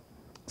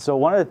 So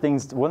one of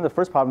the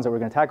first problems that we're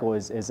going to tackle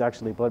is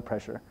actually blood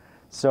pressure.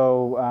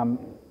 So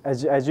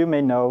as you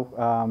may know,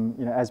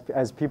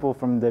 as people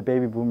from the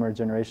baby boomer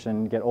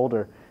generation get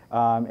older,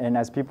 and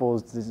as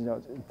people's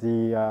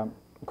the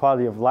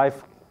quality of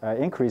life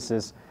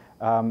increases,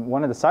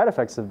 one of the side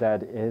effects of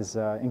that is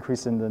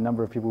increase in the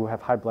number of people who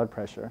have high blood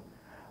pressure.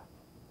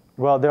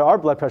 Well, there are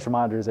blood pressure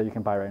monitors that you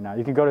can buy right now.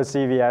 You can go to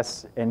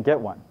CVS and get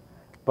one.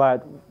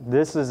 But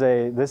this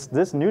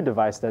new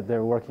device that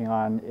they're working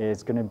on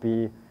is going to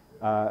be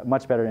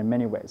much better in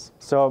many ways.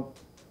 So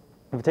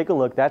if you take a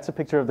look, that's a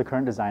picture of the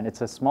current design.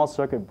 It's a small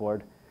circuit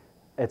board.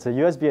 It's a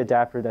USB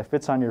adapter that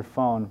fits on your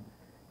phone,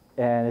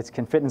 and it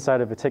can fit inside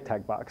of a Tic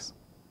Tac box.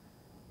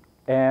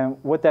 And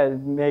what that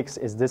makes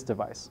is this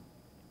device.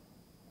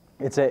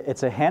 It's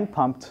a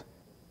hand-pumped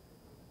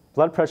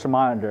blood pressure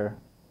monitor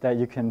that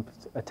you can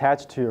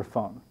attach to your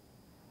phone.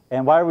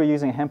 And why are we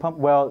using a hand pump?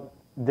 Well,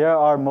 there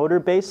are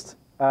motor-based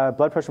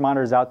blood pressure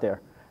monitors out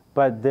there,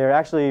 but they're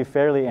actually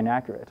fairly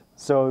inaccurate.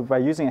 So by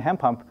using a hand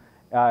pump,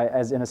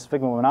 as in a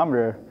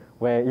sphygmomanometer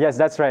way, yes,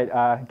 that's right,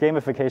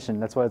 gamification,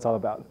 that's what it's all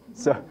about.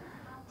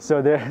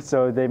 So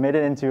they made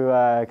it into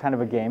kind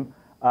of a game.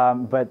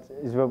 But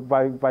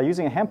by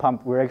using a hand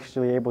pump, we're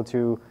actually able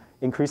to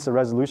increase the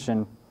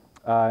resolution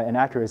and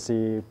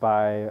accuracy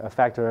by a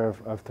factor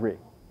of 3.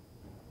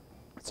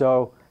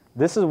 So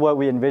this is what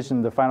we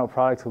envision the final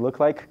product to look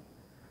like.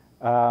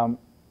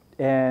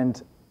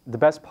 And the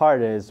best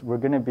part is we're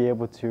going to be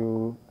able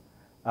to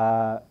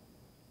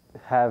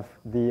have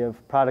the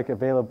product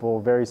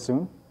available very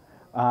soon.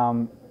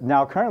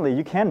 Now, currently,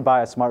 you can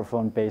buy a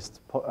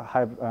smartphone-based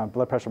high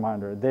blood pressure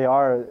monitor. They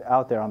are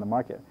out there on the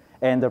market.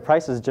 And the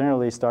prices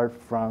generally start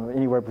from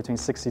anywhere between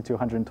 $60 to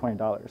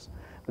 $120.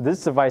 But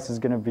this device is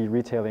going to be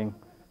retailing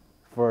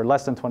for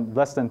less than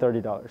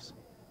 $30.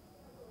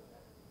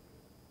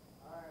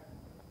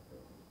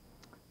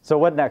 So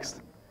what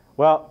next?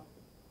 Well,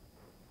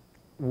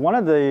 one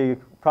of the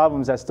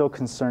problems that still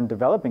concern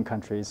developing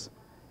countries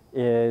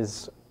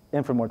is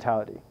infant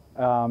mortality.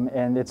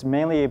 And it's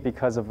mainly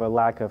because of a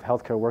lack of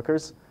healthcare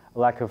workers, a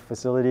lack of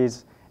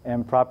facilities,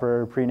 and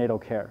proper prenatal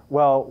care.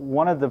 Well,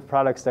 one of the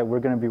products that we're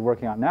going to be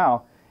working on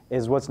now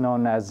is what's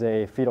known as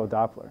a fetal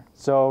Doppler.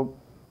 So,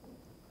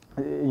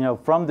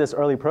 from this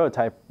early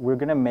prototype, we're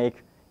going to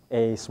make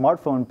a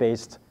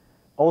smartphone-based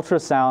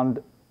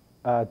ultrasound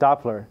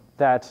Doppler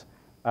that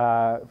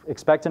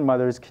expectant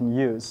mothers can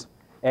use.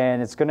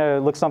 And it's going to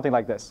look something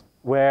like this,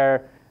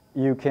 where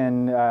you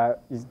can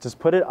you just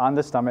put it on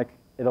the stomach.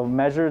 It'll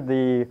measure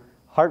the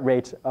heart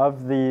rate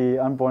of the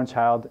unborn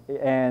child,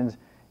 and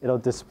it'll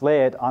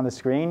display it on the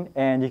screen.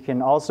 And you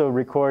can also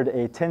record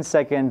a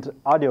 10-second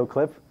audio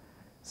clip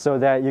so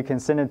that you can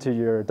send it to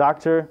your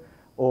doctor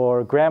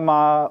or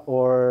grandma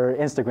or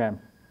Instagram.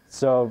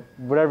 So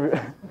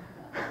whatever.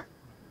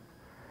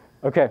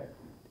 OK.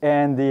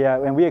 And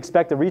we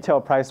expect the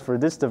retail price for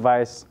this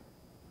device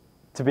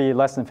to be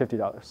less than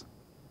 $50.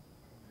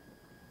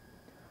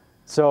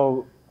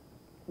 So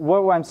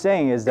what I'm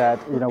saying is that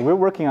we're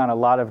working on a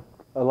lot of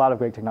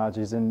great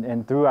technologies,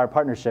 and through our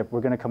partnership,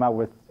 we're going to come out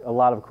with a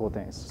lot of cool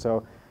things.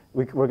 So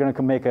we're going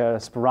to make a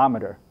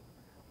spirometer.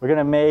 We're going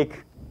to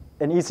make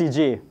an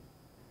ECG.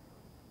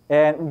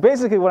 And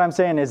basically what I'm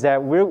saying is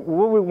that what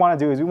we want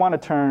to do is we want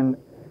to turn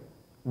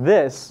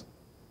this,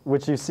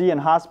 which you see in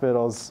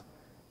hospitals,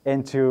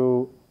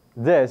 into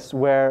this,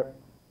 where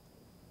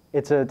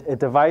it's a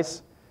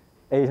device,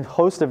 a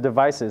host of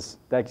devices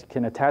that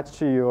can attach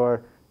to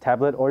your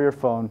tablet or your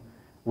phone,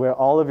 where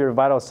all of your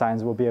vital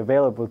signs will be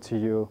available to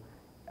you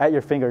at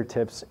your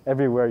fingertips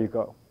everywhere you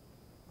go.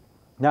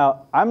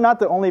 Now, I'm not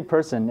the only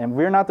person, and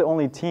we're not the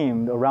only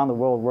team around the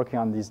world working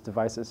on these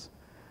devices.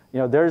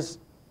 There's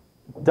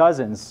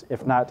dozens,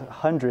 if not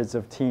hundreds,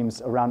 of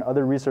teams around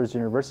other research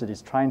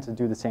universities trying to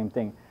do the same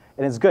thing.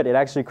 And it's good. It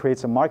actually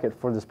creates a market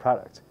for this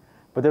product.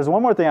 But there's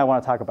one more thing I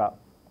want to talk about,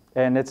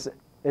 and it's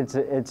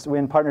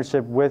in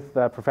partnership with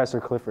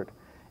Professor Clifford.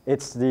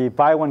 It's the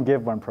Buy One,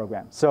 Give One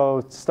program.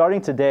 So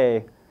starting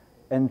today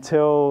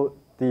until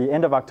the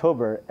end of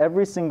October,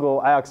 every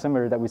single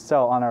iOximeter that we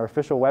sell on our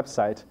official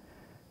website,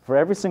 for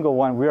every single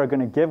one, we are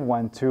going to give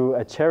one to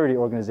a charity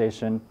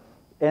organization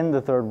in the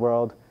third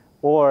world,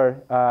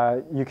 or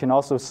you can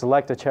also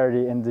select a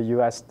charity in the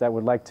US that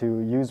would like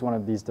to use one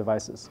of these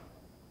devices.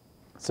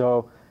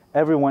 So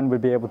everyone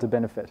would be able to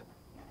benefit.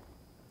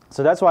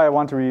 So that's why I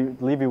want to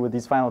leave you with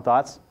these final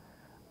thoughts.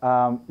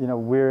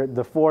 We're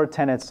the 4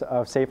 tenets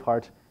of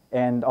SafeHeart,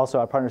 and also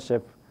our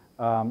partnership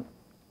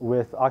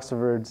with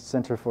Oxford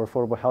Center for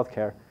Affordable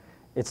Healthcare.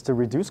 It's to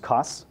reduce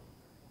costs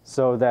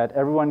so that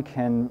everyone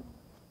can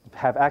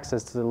have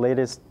access to the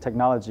latest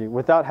technology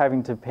without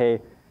having to pay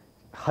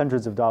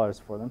hundreds of dollars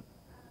for them,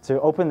 to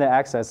open the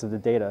access of the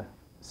data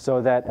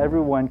so that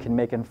everyone can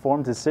make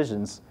informed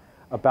decisions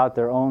about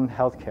their own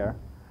healthcare,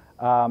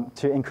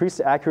 to increase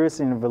the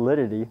accuracy and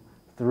validity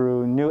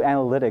through new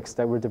analytics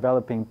that we're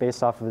developing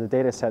based off of the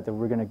data set that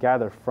we're going to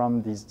gather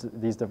from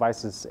these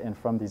devices and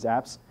from these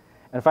apps,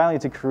 and finally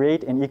to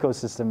create an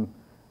ecosystem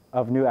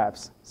of new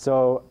apps.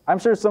 So I'm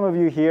sure some of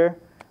you here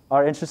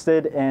are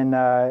interested in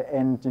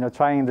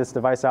trying this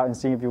device out and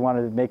seeing if you want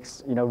to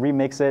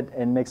remix it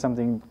and make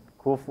something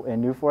cool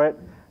and new for it.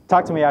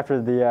 Talk to me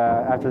after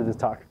the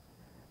talk.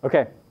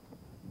 Okay.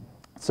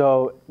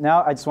 So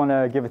now I just want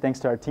to give a thanks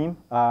to our team.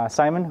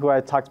 Simon, who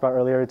I talked about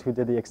earlier, who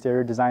did the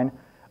exterior design.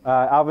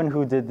 Alvin,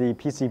 who did the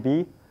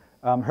PCB.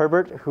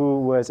 Herbert, who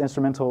was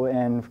instrumental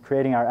in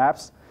creating our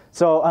apps.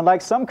 So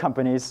unlike some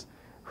companies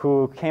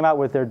who came out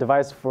with their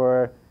device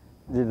for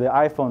the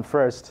iPhone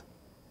first,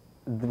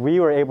 we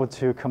were able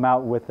to come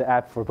out with the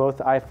app for both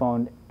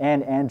iPhone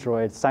and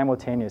Android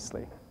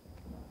simultaneously.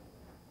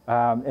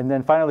 And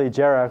then finally,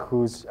 Jera,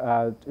 who's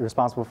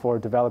responsible for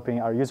developing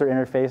our user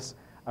interface,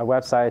 our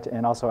website,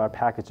 and also our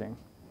packaging.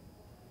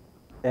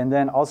 And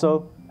then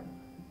also,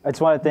 I just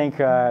want to thank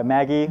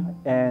Maggie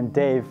and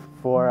Dave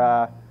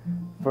for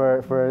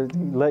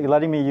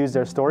letting me use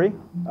their story.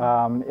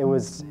 It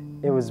was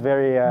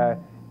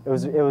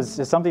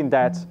something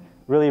that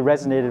really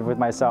resonated with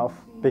myself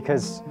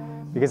because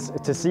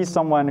to see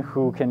someone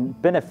who can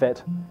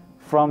benefit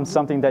from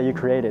something that you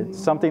created,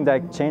 something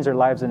that changed their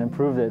lives and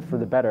improved it for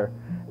the better,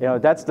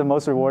 that's the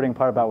most rewarding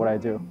part about what I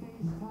do.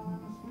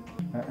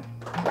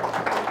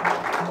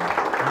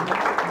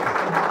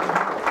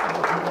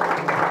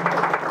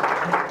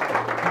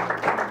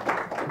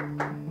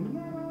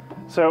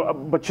 So,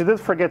 but you did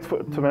forget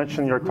to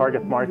mention your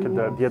target market,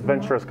 the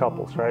adventurous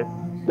couples, right?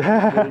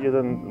 You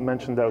didn't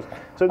mention those.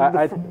 So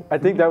I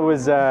think that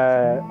was.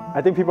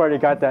 I think people already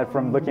got that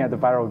from looking at the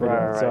viral video.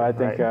 Right, so I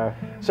think. Right.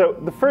 So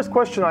the first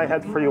question I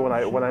had for you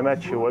when I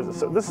met you was: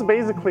 so this is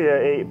basically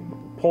a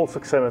pulse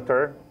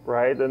oximeter,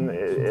 right? And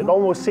it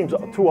almost seems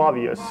too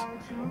obvious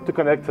to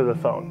connect to the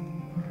phone.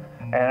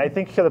 And I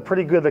think you had a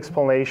pretty good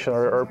explanation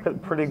or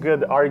pretty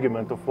good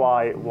argument of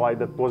why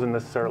that wasn't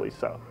necessarily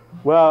so.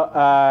 Well,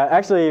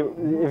 actually,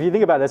 if you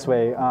think about it this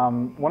way,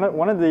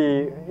 one of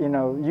the,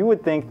 you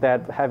would think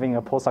that having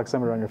a pulse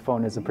oximeter on your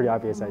phone is a pretty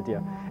obvious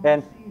idea.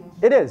 And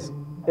it is.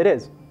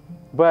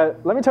 But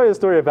let me tell you a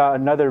story about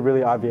another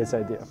really obvious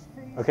idea.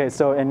 Okay,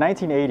 so in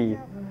 1980,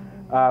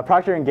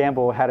 Procter &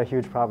 Gamble had a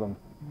huge problem.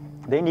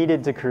 They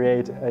needed to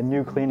create a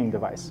new cleaning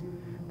device.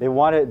 They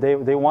wanted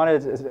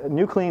a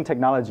new cleaning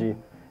technology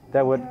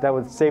that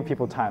would save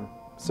people time.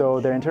 So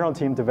their internal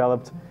team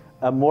developed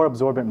a more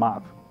absorbent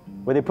mop.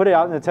 When they put it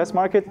out in the test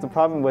market, the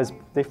problem was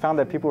they found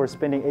that people were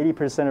spending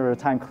 80% of their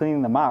time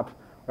cleaning the mop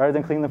rather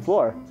than cleaning the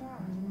floor.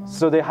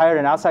 So they hired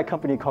an outside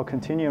company called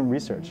Continuum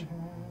Research.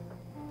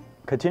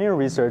 Continuum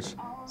Research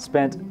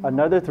spent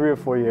another 3 or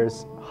 4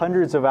 years,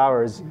 hundreds of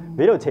hours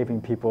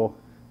videotaping people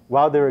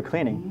while they were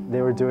cleaning.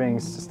 They were doing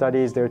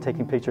studies, they were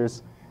taking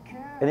pictures,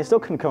 and they still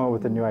couldn't come up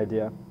with a new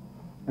idea.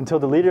 Until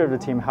the leader of the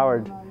team,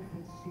 Howard,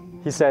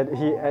 he said,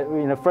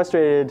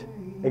 frustrated,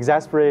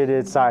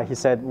 exasperated sigh, he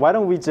said, why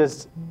don't we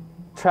just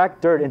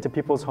track dirt into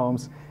people's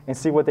homes and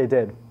see what they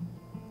did?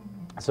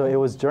 So it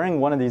was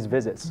during one of these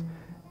visits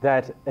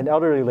that an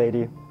elderly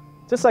lady,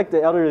 just like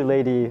the elderly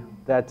lady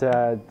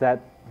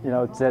that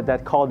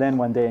that called in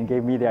one day and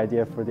gave me the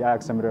idea for the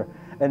iOximeter.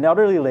 An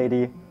elderly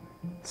lady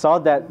saw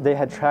that they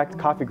had tracked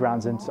coffee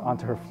grounds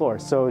onto her floor.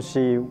 So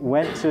she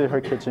went to her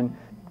kitchen,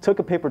 took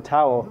a paper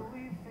towel,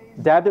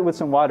 dabbed it with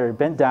some water,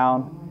 bent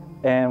down,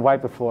 and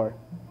wiped the floor.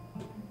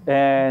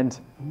 And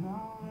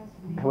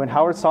when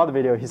Howard saw the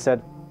video, he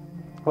said,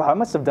 "Well, I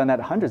must have done that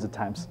hundreds of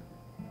times.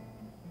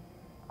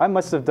 I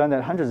must have done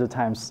that hundreds of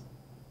times.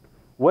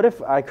 What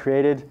if I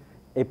created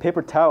a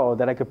paper towel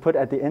that I could put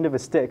at the end of a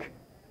stick,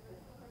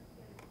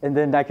 and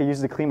then I could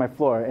use it to clean my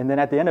floor, and then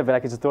at the end of it, I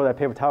could just throw that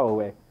paper towel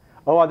away?"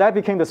 Oh, well, that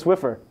became the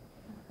Swiffer.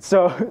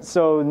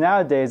 So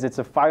nowadays, it's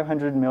a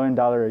 $500 million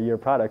a year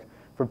product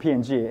for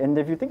P&G. And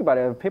if you think about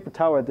it, a paper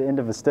towel at the end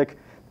of a stick,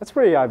 that's a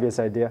pretty obvious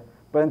idea.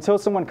 But until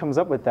someone comes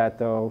up with that,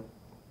 though,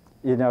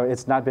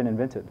 it's not been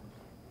invented.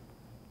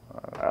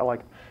 I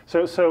like it.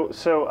 So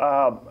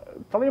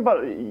tell me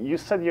about, you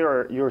said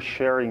you're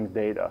sharing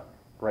data,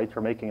 right?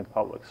 You're making it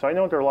public. So I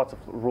know there are lots of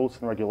rules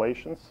and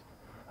regulations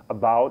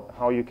about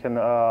how you can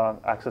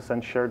access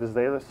and share this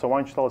data. So why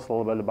don't you tell us a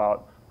little bit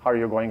about how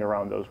you're going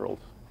around those rules?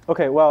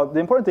 Okay, well, the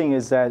important thing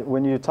is that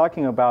when you're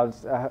talking about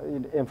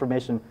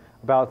information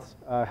about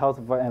health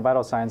and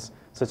vital signs,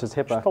 such as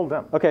HIPAA. Just told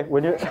them. Okay,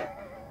 when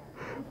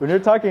you're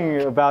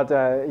talking about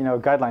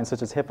guidelines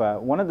such as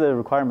HIPAA, one of the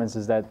requirements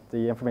is that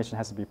the information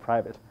has to be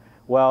private.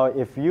 Well,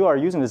 if you are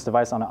using this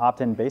device on an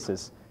opt-in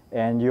basis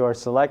and you are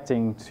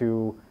selecting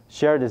to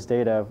share this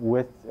data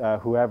with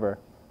whoever,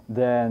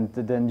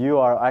 then you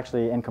are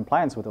actually in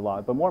compliance with the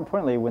law. But more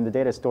importantly, when the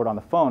data is stored on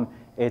the phone,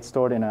 it's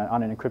stored on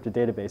an encrypted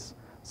database,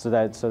 so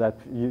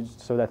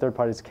that third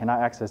parties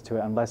cannot access to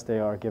it unless they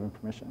are given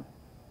permission.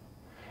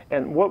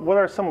 And what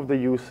are some of the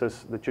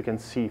uses that you can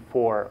see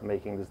for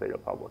making this data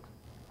public?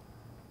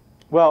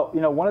 Well,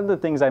 one of the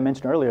things I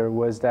mentioned earlier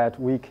was that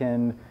we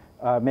can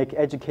make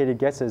educated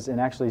guesses and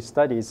actually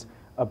studies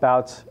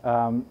about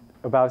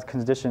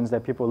conditions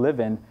that people live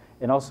in,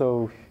 and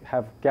also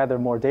gather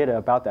more data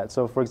about that.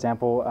 So, for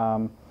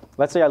example,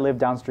 let's say I live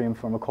downstream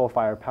from a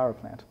coal-fired power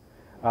plant.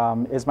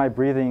 Is my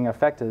breathing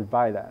affected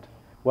by that?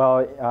 Well,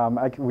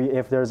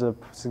 if there's a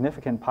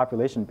significant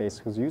population base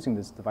who's using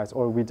this device,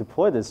 or we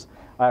deploy this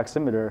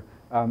iOximeter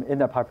in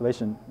that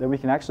population, then we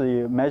can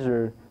actually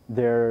measure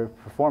their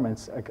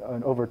performance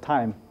over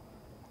time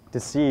to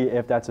see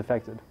if that's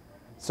affected.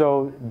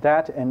 So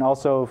that, and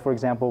also, for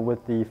example,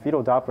 with the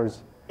fetal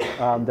Dopplers,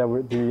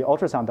 the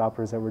ultrasound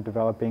Dopplers that we're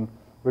developing,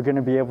 we're going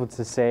to be able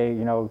to say,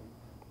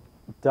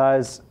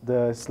 does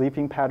the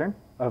sleeping pattern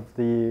of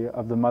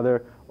the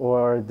mother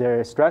or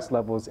their stress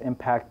levels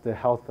impact the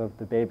health of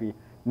the baby?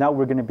 Now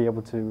we're going to be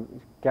able to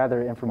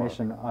gather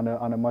information on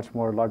a much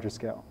more larger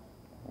scale.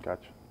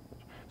 Gotcha.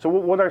 So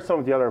what are some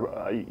of the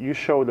other, you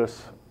showed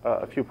us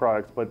a few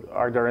products, but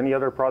are there any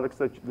other products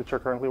that you're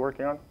currently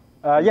working on?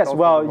 Yes,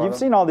 well, you've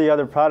seen all the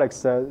other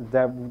products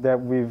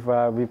that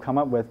we've come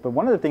up with, but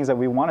one of the things that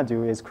we want to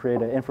do is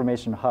create an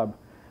information hub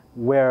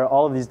where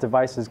all of these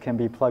devices can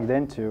be plugged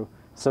into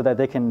so that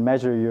they can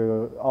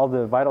measure all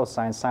the vital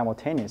signs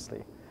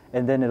simultaneously.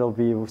 And then it'll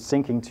be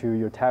syncing to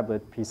your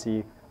tablet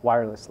PC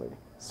wirelessly.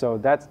 So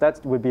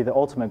that would be the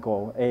ultimate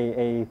goal,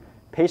 a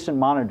patient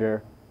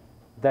monitor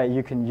that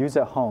you can use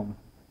at home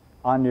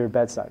on your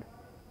bedside,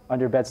 on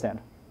your bedstand.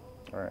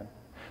 All right.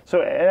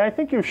 So, and I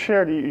think you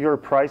shared your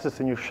prices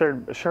and you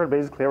shared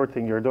basically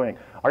everything you're doing.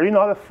 Are you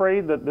not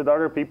afraid that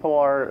other people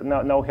are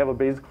now have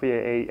basically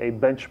a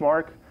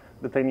benchmark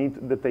that they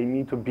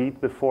need to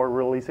beat before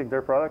releasing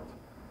their product?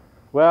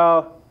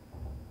 Well,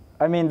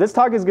 I mean, this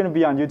talk is going to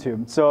be on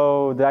YouTube,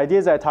 so the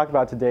ideas that I talked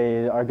about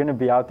today are going to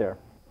be out there.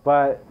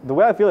 But the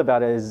way I feel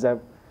about it is that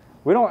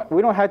we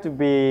don't have to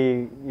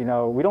be,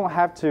 we don't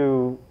have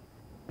to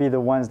be the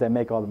ones that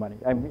make all the money.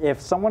 I mean, if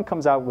someone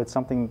comes out with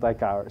something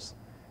like ours,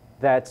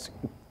 that's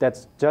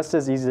just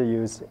as easy to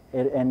use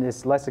and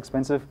is less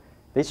expensive,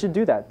 they should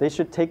do that. They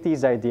should take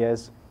these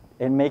ideas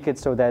and make it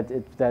so that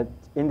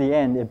in the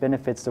end it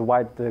benefits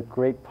the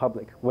great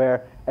public,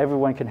 where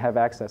everyone can have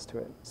access to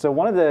it. So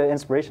one of the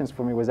inspirations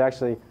for me was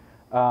actually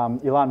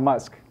Elon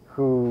Musk,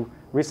 who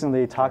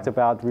recently talked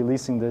about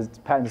releasing the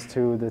patents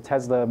to the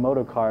Tesla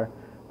motor car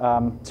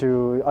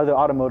to other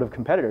automotive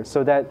competitors,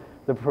 so that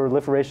the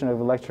proliferation of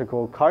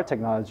electrical car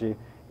technology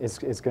is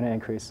going to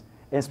increase.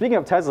 And speaking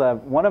of Tesla,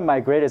 one of my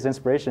greatest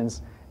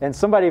inspirations, and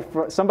somebody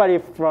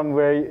from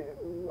where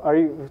are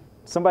you?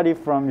 Somebody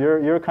from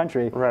your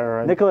country,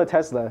 right. Nikola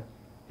Tesla,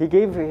 he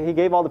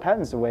gave all the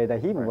patents away that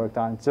he worked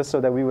on, just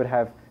so that we would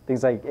have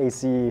things like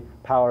AC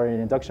power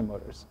and induction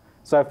motors.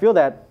 So I feel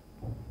that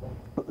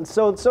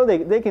so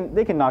they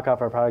can knock off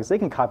our products, they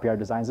can copy our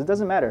designs. It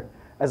doesn't matter,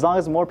 as long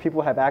as more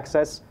people have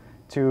access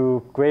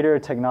to greater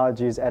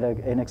technologies at an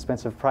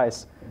inexpensive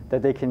price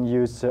that they can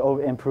use to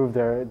improve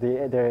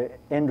their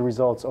end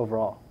results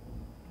overall.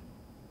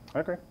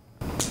 Okay.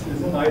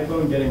 Isn't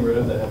iPhone getting rid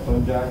of the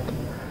headphone jack?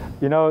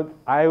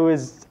 I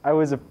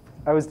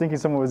was thinking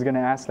someone was going to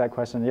ask that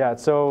question. Yeah.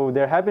 So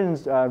there have been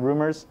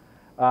rumors,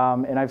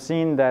 and I've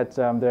seen that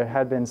there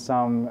had been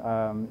some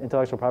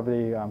intellectual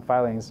property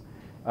filings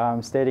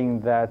stating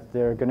that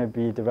they're going to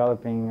be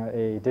developing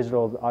a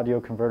digital audio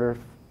converter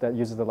that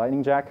uses the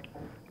lightning jack.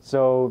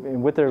 So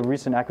with their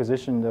recent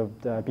acquisition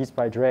of Beats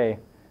by Dre,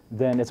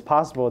 then it's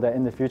possible that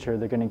in the future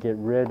they're going to get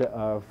rid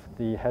of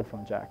the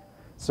headphone jack.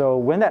 So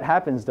when that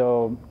happens,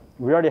 though,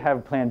 we already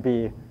have plan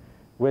B,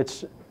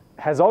 which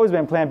has always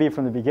been plan B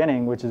from the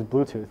beginning, which is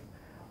Bluetooth.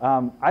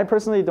 I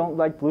personally don't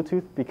like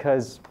Bluetooth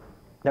because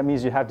that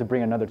means you have to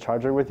bring another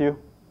charger with you.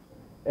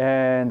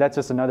 And that's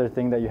just another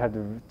thing that you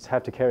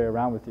have to carry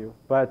around with you.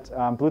 But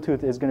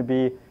Bluetooth is going to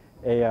be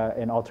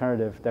an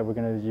alternative that we're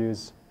going to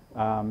use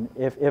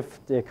if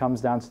it comes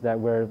down to that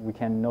where we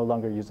can no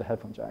longer use a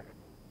headphone jack.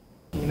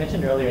 You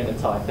mentioned earlier in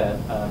the talk that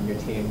your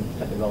team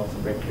had developed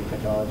some breakthrough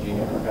technology in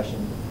your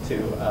profession to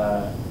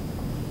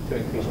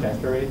increase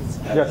transfer rates.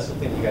 Yes. That's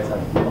something you guys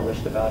have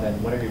published about, and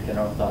what are your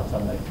general thoughts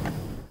on that?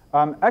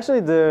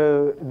 Actually,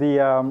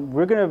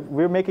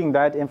 we're making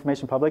that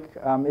information public.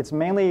 It's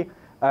mainly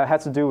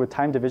has to do with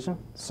time division.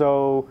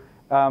 So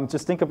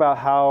just think about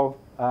how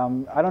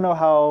I don't know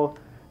how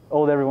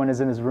old everyone is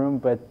in this room,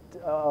 but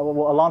a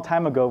long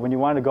time ago, when you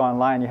wanted to go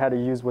online, you had to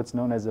use what's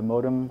known as a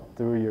modem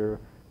through your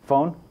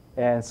phone.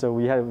 And so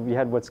we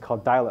had what's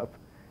called dial-up,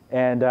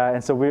 and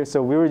so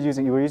we were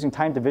using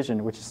time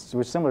division, which is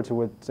similar to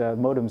what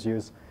modems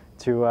use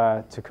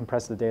to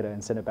compress the data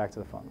and send it back to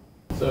the phone.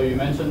 So you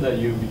mentioned that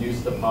you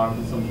reduced the power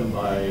consumption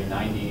by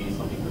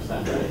 90-something%,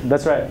 right?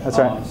 That's right. That's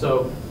right.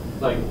 So,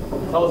 like,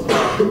 tell us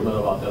a little bit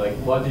about that. Like,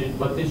 what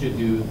did you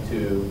do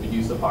to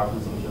reduce the power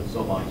consumption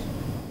so much?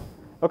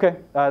 Okay,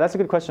 that's a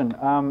good question.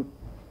 I'm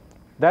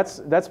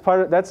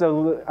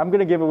going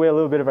to give away a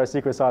little bit of our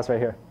secret sauce right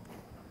here.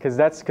 Because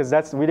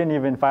we didn't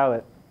even file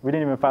it. We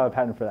didn't even file a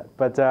patent for that.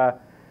 But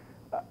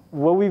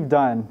what we've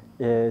done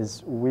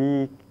is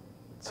we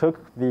took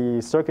the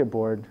circuit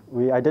board.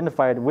 We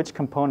identified which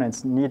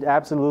components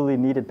absolutely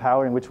needed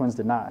power and which ones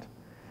did not.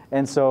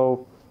 And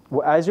so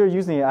as you're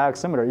using the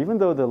iOximeter, even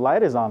though the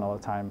light is on all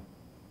the time,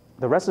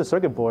 the rest of the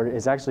circuit board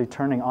is actually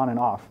turning on and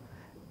off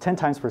 10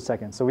 times per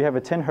second. So we have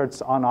a 10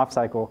 hertz on-off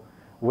cycle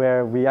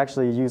where we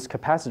actually use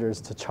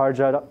capacitors to charge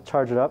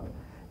it up,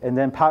 and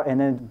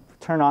then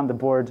turn on the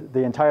board,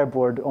 the entire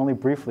board, only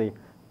briefly,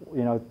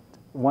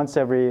 once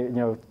every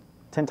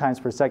 10 times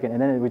per second,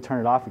 and then we turn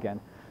it off again,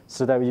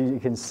 so that you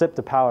can sip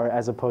the power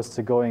as opposed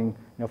to going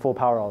full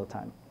power all the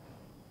time.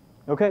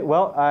 Okay,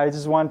 well, I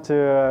just want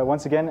to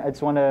once again, I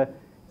just want to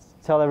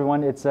tell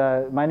everyone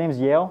my name is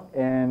Yale,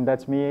 and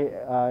that's me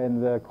in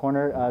the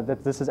corner.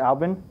 This is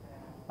Albin.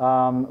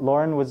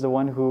 Lauren was the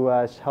one who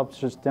helped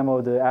just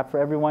demo the app for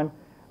everyone.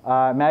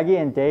 Maggie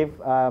and Dave.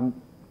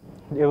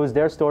 It was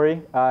their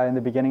story in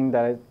the beginning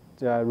that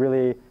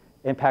really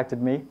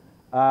impacted me.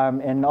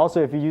 And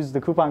also, if you use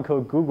the coupon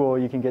code Google,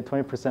 you can get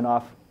 20%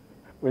 off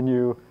when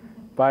you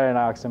buy an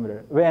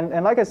iOximeter.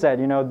 And like I said,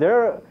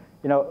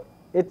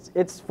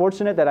 it's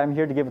fortunate that I'm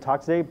here to give a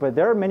talk today, but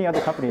there are many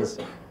other companies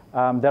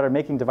that are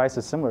making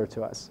devices similar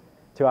to ours.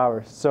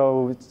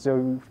 So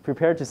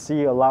prepare to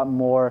see a lot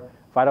more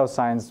vital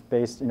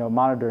signs-based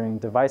monitoring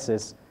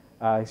devices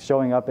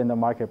showing up in the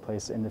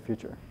marketplace in the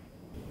future.